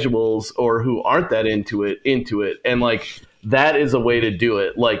casuals or who aren't that into it. And like that is a way to do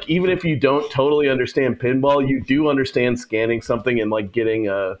it. Like even if you don't totally understand pinball, you do understand scanning something and like getting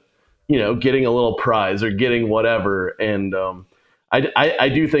a little prize or getting whatever. And I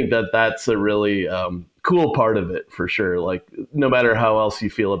do think that that's a really cool part of it for sure. Like no matter how else you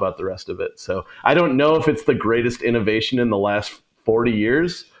feel about the rest of it. So I don't know if it's the greatest innovation in the last 40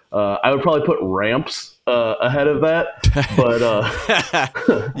 years. I would probably put ramps ahead of that.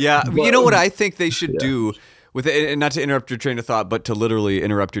 But yeah, you know what I think they should do with it, and not to interrupt your train of thought, but to literally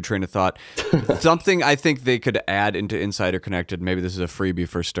interrupt your train of thought. Something I think they could add into Insider Connected, maybe this is a freebie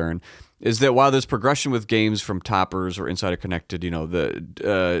for Stern, is that while there's progression with games from Toppers or Insider Connected,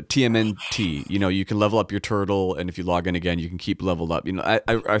 the TMNT, you can level up your turtle, and if you log in again, you can keep leveled up.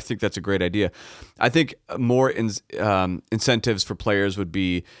 I think that's a great idea. I think more incentives for players would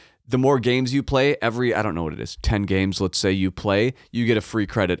be the more games you play, I don't know what it is, 10 games, let's say you play, you get a free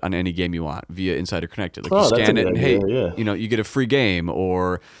credit on any game you want via Insider Connected. Like you scan it and you get a free game,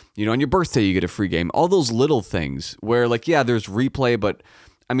 or, on your birthday, you get a free game. All those little things where like, yeah, there's replay, but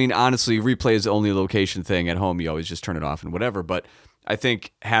I mean, honestly, replay is the only location thing. At home, you always just turn it off and whatever. But I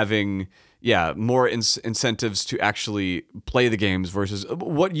think having, more incentives to actually play the games versus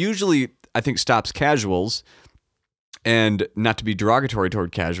what usually I think stops casuals, and not to be derogatory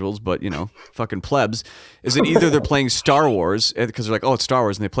toward casuals, but, fucking plebs, is that either they're playing Star Wars because they're like, oh, it's Star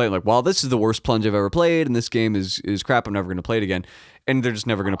Wars, and they play it like, well, this is the worst plunge I've ever played, and this game is crap, I'm never going to play it again. And they're just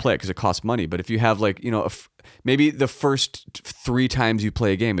never going to play it because it costs money. But if you have like, maybe the first 3 times you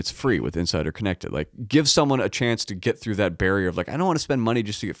play a game, it's free with Insider Connected. Like give someone a chance to get through that barrier of like, I don't want to spend money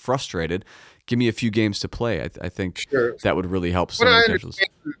just to get frustrated. Give me a few games to play. I think that would really help some of the casuals.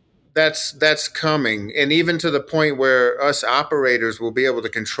 That's coming, and even to the point where us operators will be able to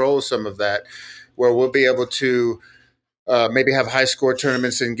control some of that, where we'll be able to maybe have high score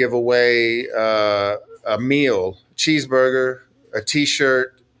tournaments and give away a meal, cheeseburger, a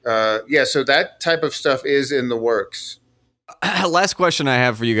T-shirt. So that type of stuff is in the works. Last question I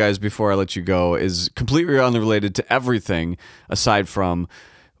have for you guys before I let you go is completely unrelated to everything aside from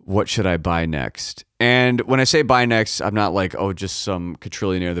what should I buy next? And when I say buy next, I'm not like, oh, just some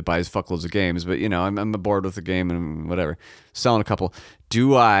quadrillionaire that buys fuckloads of games, but I'm bored with the game and whatever, selling a couple.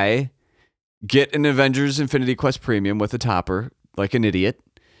 Do I get an Avengers Infinity Quest Premium with a topper like an idiot,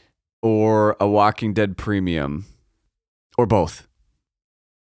 or a Walking Dead Premium, or both?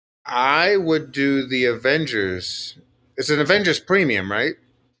 I would do the Avengers. It's an Avengers Premium, right?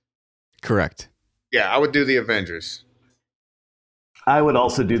 Correct. Yeah, I would do the Avengers. I would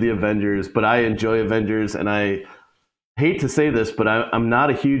also do the Avengers, but I enjoy Avengers, and I hate to say this, but I'm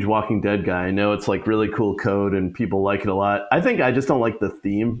not a huge Walking Dead guy. I know it's like really cool code, and people like it a lot. I think I just don't like the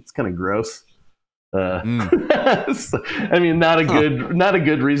theme. It's kind of gross. I mean, not a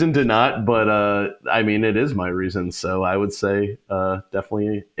good reason to not, but I mean, it is my reason. So I would say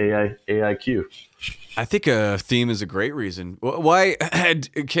definitely AIQ. I think a theme is a great reason. Why,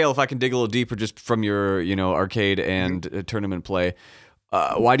 Kale, if I can dig a little deeper just from your, arcade and tournament play,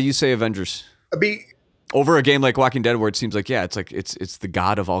 why do you say Avengers? Over a game like Walking Dead where it seems like, it's the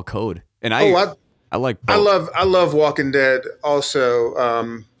god of all code. And I like both. I love Walking Dead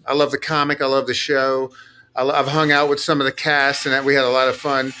also. I love the comic. I love the show. I've hung out with some of the cast, and we had a lot of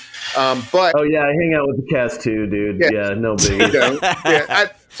fun. But I hang out with the cast too, dude. Yeah, no big.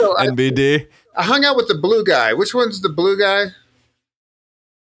 NBD. I hung out with the blue guy. Which one's the blue guy?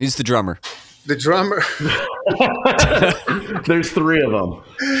 He's the drummer. The drummer. There's 3 of them.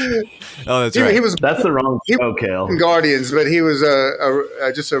 Oh, that's right. That's the wrong show, Kale. Guardians, but he was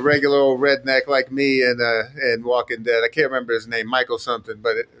just a regular old redneck like me in Walking Dead. I can't remember his name, Michael something,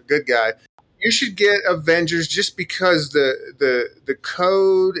 but good guy. You should get Avengers just because the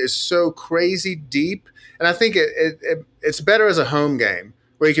code is so crazy deep, and I think it's better as a home game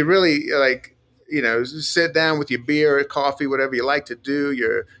where you can really sit down with your beer, coffee, whatever you like to do,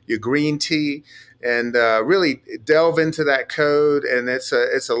 your green tea, and really delve into that code. And it's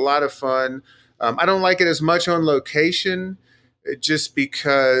a lot of fun. I don't like it as much on location, just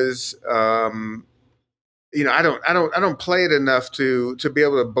because I don't play it enough to be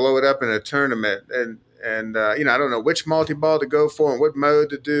able to blow it up in a tournament. And I don't know which multi-ball to go for and what mode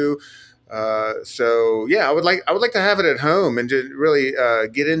to do. So yeah, I would like to have it at home and just really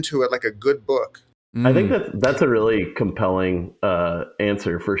get into it like a good book. I think that's a really compelling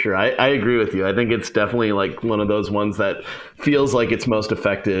answer for sure. I agree with you. I think it's definitely like one of those ones that feels like it's most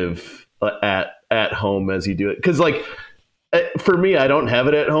effective at home as you do it. Because like for me, I don't have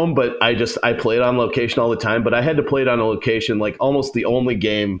it at home, but I play it on location all the time. But I had to play it on a location like almost the only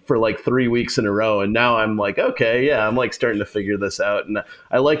game for like 3 weeks in a row, and now I'm like, okay, yeah, I'm like starting to figure this out, and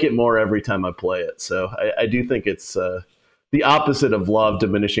I like it more every time I play it. So I do think it's the opposite of law of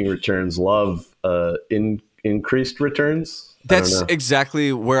diminishing returns, increased returns. That's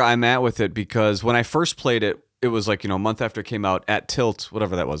exactly where I'm at with it, because when I first played it, it was like, a month after it came out at Tilt,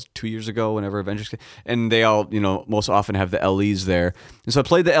 whatever that was, 2 years ago, whenever Avengers came, and they all, most often have the LEs there. And so I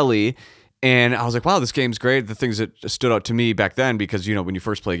played the LE, and I was like, wow, this game's great. The things that stood out to me back then, because, when you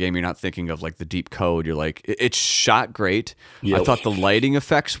first play a game, you're not thinking of like the deep code. You're like, it's shot great. Yep. I thought the lighting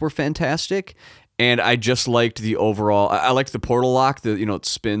effects were fantastic. And I just liked the overall, I liked the portal lock, it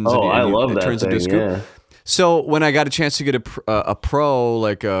spins and it turns into a scoop. Yeah. So when I got a chance to get a Pro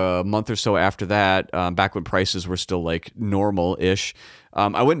like a month or so after that, back when prices were still like normal-ish,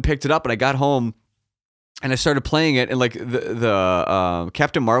 I went and picked it up, and I got home and I started playing it, and like the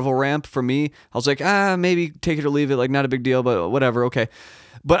Captain Marvel ramp for me, I was like, maybe take it or leave it, like not a big deal, but whatever, okay.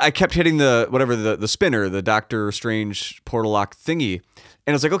 But I kept hitting the spinner, the Doctor Strange portal lock thingy, and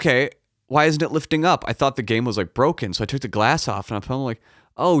I was like, okay, why isn't it lifting up? I thought the game was like broken, so I took the glass off, and I'm like,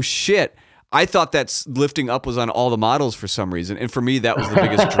 oh shit. I thought that lifting up was on all the models for some reason. And for me, that was the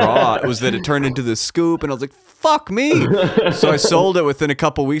biggest draw. It was that it turned into the scoop, and I was like, fuck me. So I sold it within a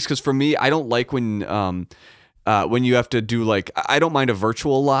couple weeks, because for me, I don't like when you have to do like, I don't mind a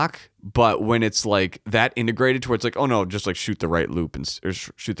virtual lock, but when it's like that integrated to where it's like, oh no, just like shoot the right loop or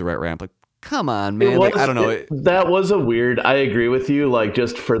shoot the right ramp. Like, come on, man. I don't know. That was a weird, I agree with you. Like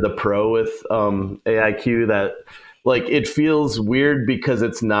just for the Pro with AIQ, that like it feels weird because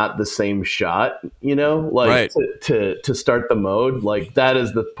it's not the same shot, like right. to start the mode. Like that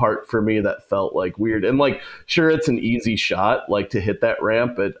is the part for me that felt like weird. And like, sure, it's an easy shot, like to hit that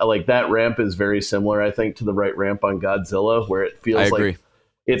ramp, but like that ramp is very similar, I think, to the right ramp on Godzilla, where it feels like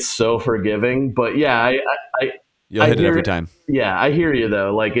it's so forgiving. But yeah, you'll hit it every time. Yeah, I hear you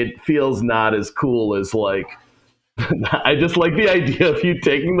though. Like it feels not as cool as like, I just like the idea of you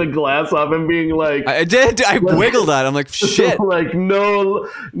taking the glass off and being like, I did. I wiggled that. I'm like, shit. Like no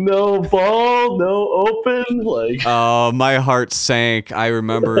ball, no open. Like, oh, my heart sank. I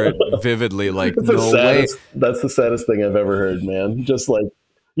remember it vividly. Like, no way. That's the saddest thing I've ever heard, man. Just like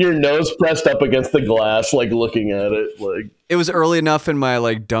your nose pressed up against the glass, like looking at it. Like, it was early enough in my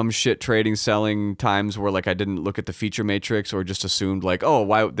like dumb shit trading selling times where like I didn't look at the feature matrix, or just assumed like, oh,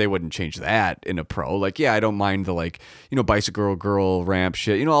 why they wouldn't change that in a Pro. Like, yeah, I don't mind the like, bicycle girl ramp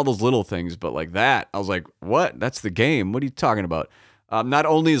shit, all those little things, but like that, I was like, what? That's the game. What are you talking about? Not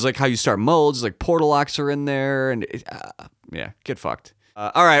only is like how you start modes, like portal locks are in there, and yeah, get fucked.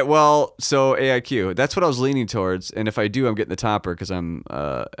 All right, well, so AIQ, that's what I was leaning towards, and if I do, I'm getting the topper because I'm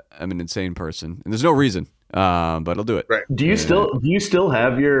an insane person, and there's no reason, but I'll do it. Right. Do you still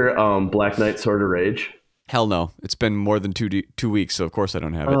have your Black Knight Sword of Rage? Hell no, it's been more than 2 weeks, so of course I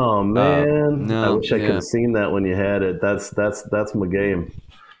don't have it. Oh man, no, I wish I could have seen that when you had it. That's my game.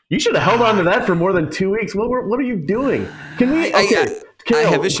 You should have held on to that for more than 2 weeks. What are you doing? Can we? Okay. Kale,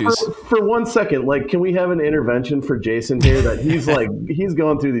 I have issues. For 1 second, like, can we have an intervention for Jason here? That he's like, he's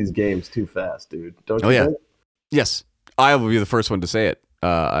going through these games too fast, dude. Don't you think? Yes. I will be the first one to say it.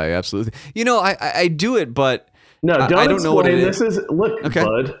 I absolutely. I do it, but no, I don't know what it is. This is. Look, okay.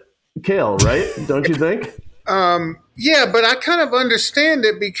 Bud, Kale, right? Don't you think? Yeah, but I kind of understand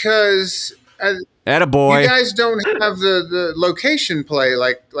it because attaboy. You guys don't have the location play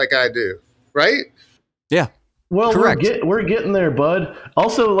like I do, right? Yeah. Well, correct. We're getting there, bud.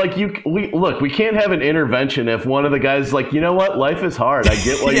 Also, like we can't have an intervention if one of the guys like, you know what, life is hard. I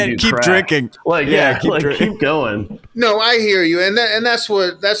get why you do keep crack. Drinking. Like, keep going. No, I hear you, and that's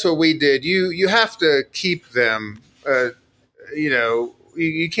what we did. You have to keep them.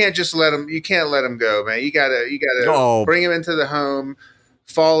 You can't just let them. You can't let them go, man. You gotta bring them into the home,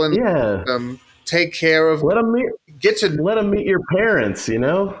 fall in with them, take care of. Let them meet your parents.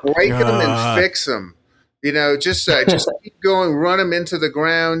 Break them and fix them. Just keep going, run them into the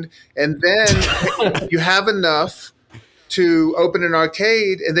ground, and then you have enough to open an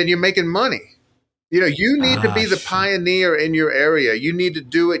arcade, and then you're making money. You need to be the pioneer in your area. You need to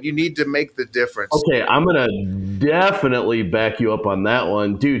do it. You need to make the difference. Okay, I'm going to definitely back you up on that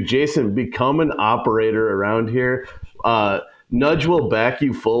one. Dude, Jason, become an operator around here. Nudge will back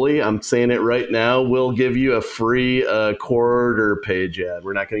you fully. I'm saying it right now. We'll give you a free quarter page ad.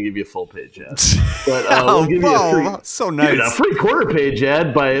 We're not going to give you a full page ad, but we'll give you a free. So nice. Dude, a free quarter page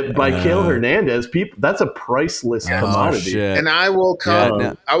ad by Cale Hernandez. People, that's a priceless commodity. Shit. And I will come. Yeah,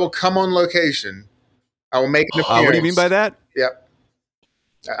 no. I will come on location. I will make an appearance. What do you mean by that? Yep.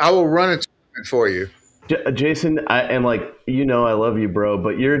 I will run a tournament for you. Jason, I love you, bro,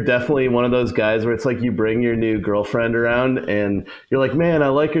 but you're definitely one of those guys where it's like you bring your new girlfriend around and you're like, man, I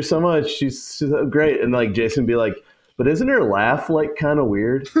like her so much. She's so great. And like Jason be like, but isn't her laugh like kind of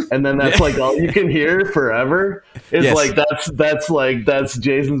weird? And then that's like all you can hear forever. It's Yes. like that's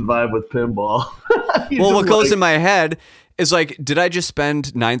Jason's vibe with pinball. Well, what goes in my head is like, did I just spend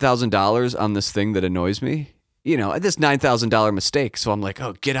 $9,000 on this thing that annoys me? You know, this $9,000 mistake. So I'm like,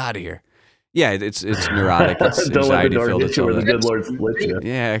 oh, get out of here. Yeah, it's neurotic. It's Don't let the anxiety door filled. hit you where the good Lord split you.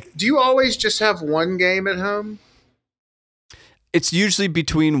 Yeah, Do you always just have one game at home? it's usually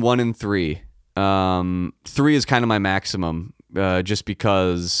between 1 and 3. 3 is kind of my maximum, just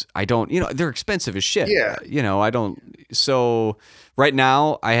because I don't. They're expensive as shit. Yeah. I don't. So right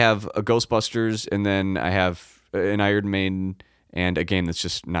now I have a Ghostbusters, and then I have an Iron Maiden, and a game that's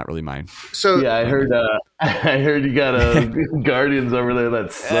just not really mine. So Yeah, I heard you got a Guardians over there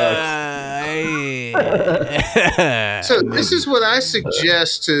that sucks. So this is what I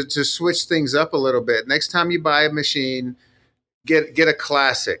suggest to switch things up a little bit. Next time you buy a machine, get a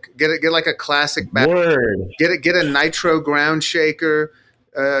classic. Get like a classic back. Word. Get a Nitro ground shaker.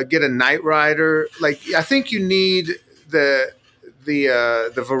 Get a Knight Rider. Like I think you need the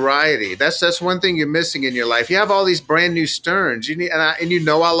variety. That's one thing you're missing in your life. You have all these brand new Sterns. You need I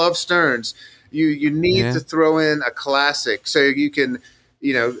love Sterns. You need to throw in a classic so you can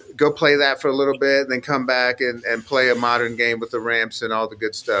go play that for a little bit and then come back and play a modern game with the ramps and all the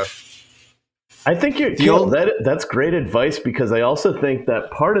good stuff. I think that's great advice, because I also think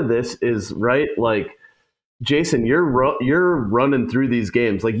that part of this is right. Like Jason, you're running through these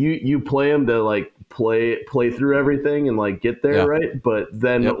games. Like you play them to like play through everything and like get there, right? But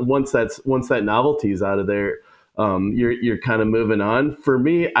then once that novelty's out of there, you're kind of moving on. For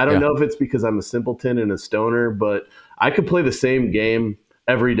me, I don't know if it's because I'm a simpleton and a stoner, but I could play the same game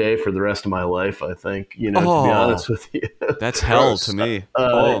every day for the rest of my life, I think, to be honest with you. That's hell to me.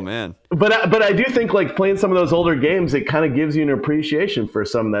 Oh man. But I do think like playing some of those older games, it kind of gives you an appreciation for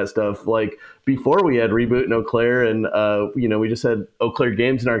some of that stuff. Like before we had Reboot and Eau Claire, and we just had Eau Claire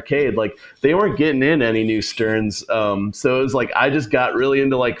Games and Arcade. Like they weren't getting in any new Sterns. So it was like I just got really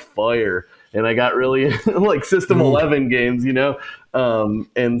into like Fire, and I got really into like System 11 games, and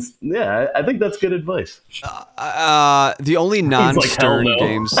yeah, I think that's good advice. The only non-Stern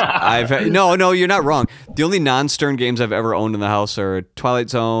games I've had, no, you're not wrong. The only non-Stern games I've ever owned in the house are Twilight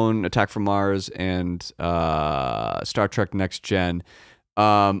Zone, Attack from Mars, and Star Trek Next Gen.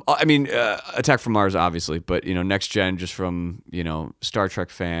 Attack from Mars, obviously, but Next Gen just from Star Trek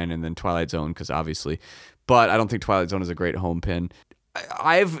fan, and then Twilight Zone because obviously. But I don't think Twilight Zone is a great home pin.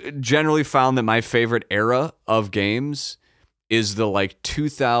 I've generally found that my favorite era of games is the like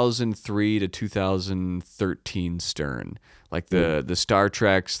 2003 to 2013 Stern, like the Star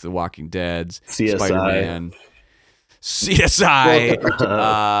Treks, the Walking Deads, CSI. Spider-Man, CSI,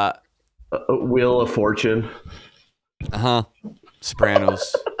 Wheel of Fortune,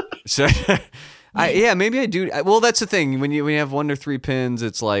 Sopranos. So, maybe I do. Well, that's the thing. When you have 1 or 3 pins,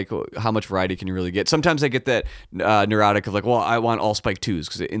 it's like how much variety can you really get? Sometimes I get that neurotic of like, well, I want all Spike 2s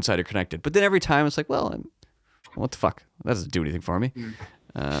because the inside are connected. But then every time it's like, well, what the fuck? That doesn't do anything for me.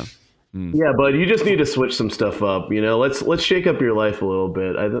 Yeah, but you just need to switch some stuff up. Let's shake up your life a little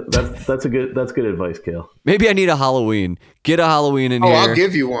bit. That's good advice, Cale. Maybe I need a Halloween. Get a Halloween in here. Oh, I'll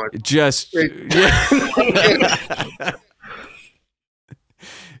give you one. Just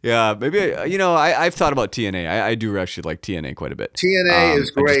yeah, maybe I've thought about TNA. I do actually like TNA quite a bit. TNA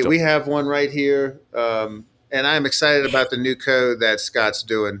is great. We have one right here, and I'm excited about the new code that Scott's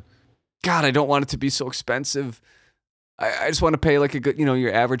doing. God, I don't want it to be so expensive. I just want to pay like a good,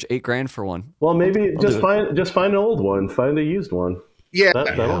 your average $8,000 for one. Well, maybe find an old one, find a used one. Yeah,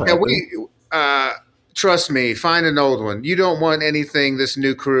 that'll trust me, find an old one. You don't want anything this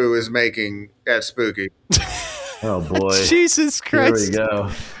new crew is making at Spooky. Oh boy, Jesus Christ! Here we go.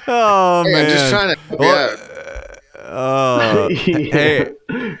 Oh man, I'm just trying to. Hey.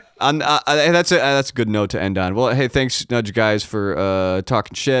 That's a good note to end on. Well, hey, thanks, Nudge guys, for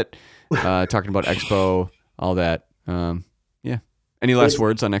talking shit, talking about Expo, all that. Any last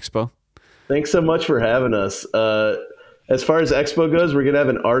words on Expo? Thanks so much for having us. As far as Expo goes, we're gonna have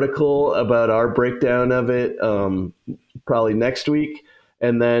an article about our breakdown of it probably next week,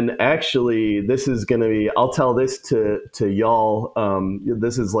 And then actually, this is going to be, I'll tell this to y'all.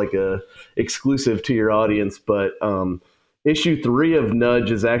 This is like a exclusive to your audience, but issue 3 of Nudge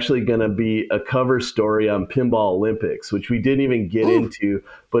is actually going to be a cover story on Pinball Olympics, which we didn't even get into,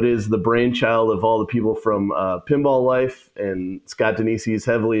 but is the brainchild of all the people from Pinball Life, and Scott Denisi is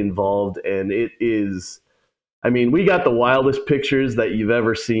heavily involved. And it is, I mean, we got the wildest pictures that you've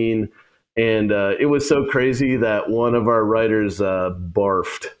ever seen. And it was so crazy that one of our writers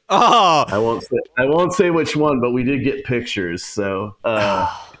barfed. Oh, I won't say which one, but we did get pictures. So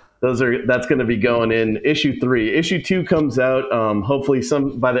that's going to be going in issue 3. Issue 2 comes out hopefully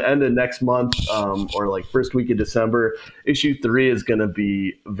by the end of next month or like first week of December. Issue 3 is going to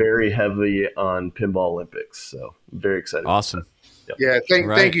be very heavy on Pinball Olympics. So I'm very excited. Awesome. Yep. Yeah,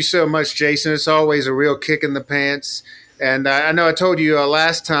 thank you so much, Jason. It's always a real kick in the pants. And I know I told you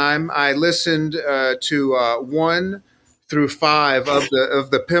last time I listened to 1 through 5 of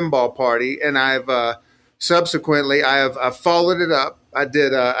the Pinball Party, and I've subsequently I've followed it up. I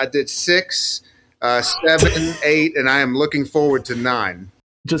did 6, 7, 8, and I am looking forward to 9.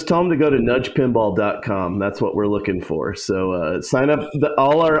 Just tell them to go to nudgepinball.com. That's what we're looking for. So sign up.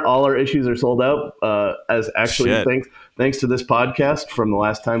 All our issues are sold out. Thanks to this podcast from the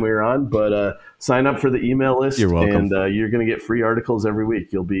last time we were on. But sign up for the email list. You're welcome. And you're going to get free articles every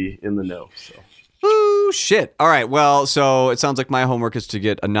week. You'll be in the know. So. Ooh, shit. All right. Well, so it sounds like my homework is to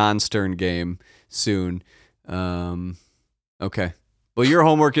get a non-Stern game soon. Okay. Well, your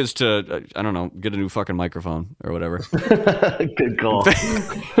homework is to, I don't know, get a new fucking microphone or whatever. Good call.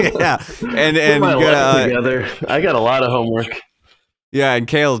 Yeah. And Put my you life together. I got a lot of homework. Yeah, and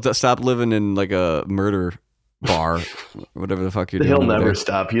Kale, stop living in like a murder bar, whatever the fuck you're doing. He'll never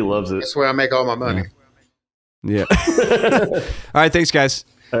stop. He loves it. That's where I make all my money. Yeah. All right, thanks, guys.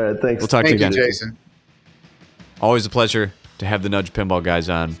 All right, thanks. We'll talk to you again. Thank you, Jason. Always a pleasure to have the Nudge Pinball guys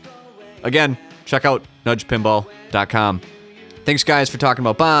on. Again, check out nudgepinball.com. Thanks, guys, for talking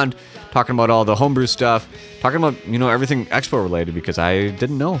about Bond, talking about all the homebrew stuff, talking about, everything Expo related, because I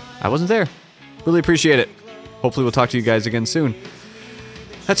didn't know. I wasn't there. Really appreciate it. Hopefully we'll talk to you guys again soon.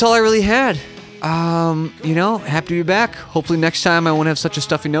 That's all I really had. Happy to be back. Hopefully next time I won't have such a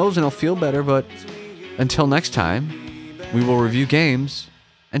stuffy nose and I'll feel better, but until next time, we will review games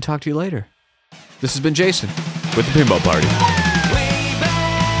and talk to you later. This has been Jason with the Pinball Party. Way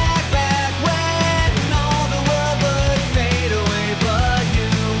back when all the world would fade away but you.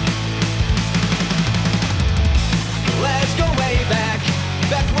 Let's go way back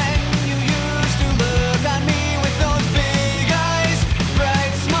when you used to look on me with those big eyes,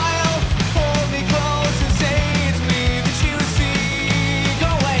 bright smile, hold me close and say it's me that you see.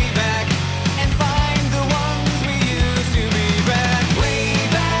 Go way back and find the ones we used to be back. Way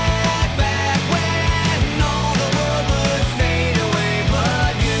back when all the world would fade away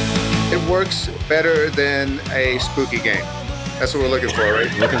but you. It works better than a spooky game. That's what we're looking for,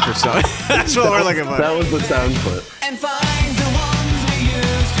 right? Looking for some. That's what we're looking for. That was the sound clip. And find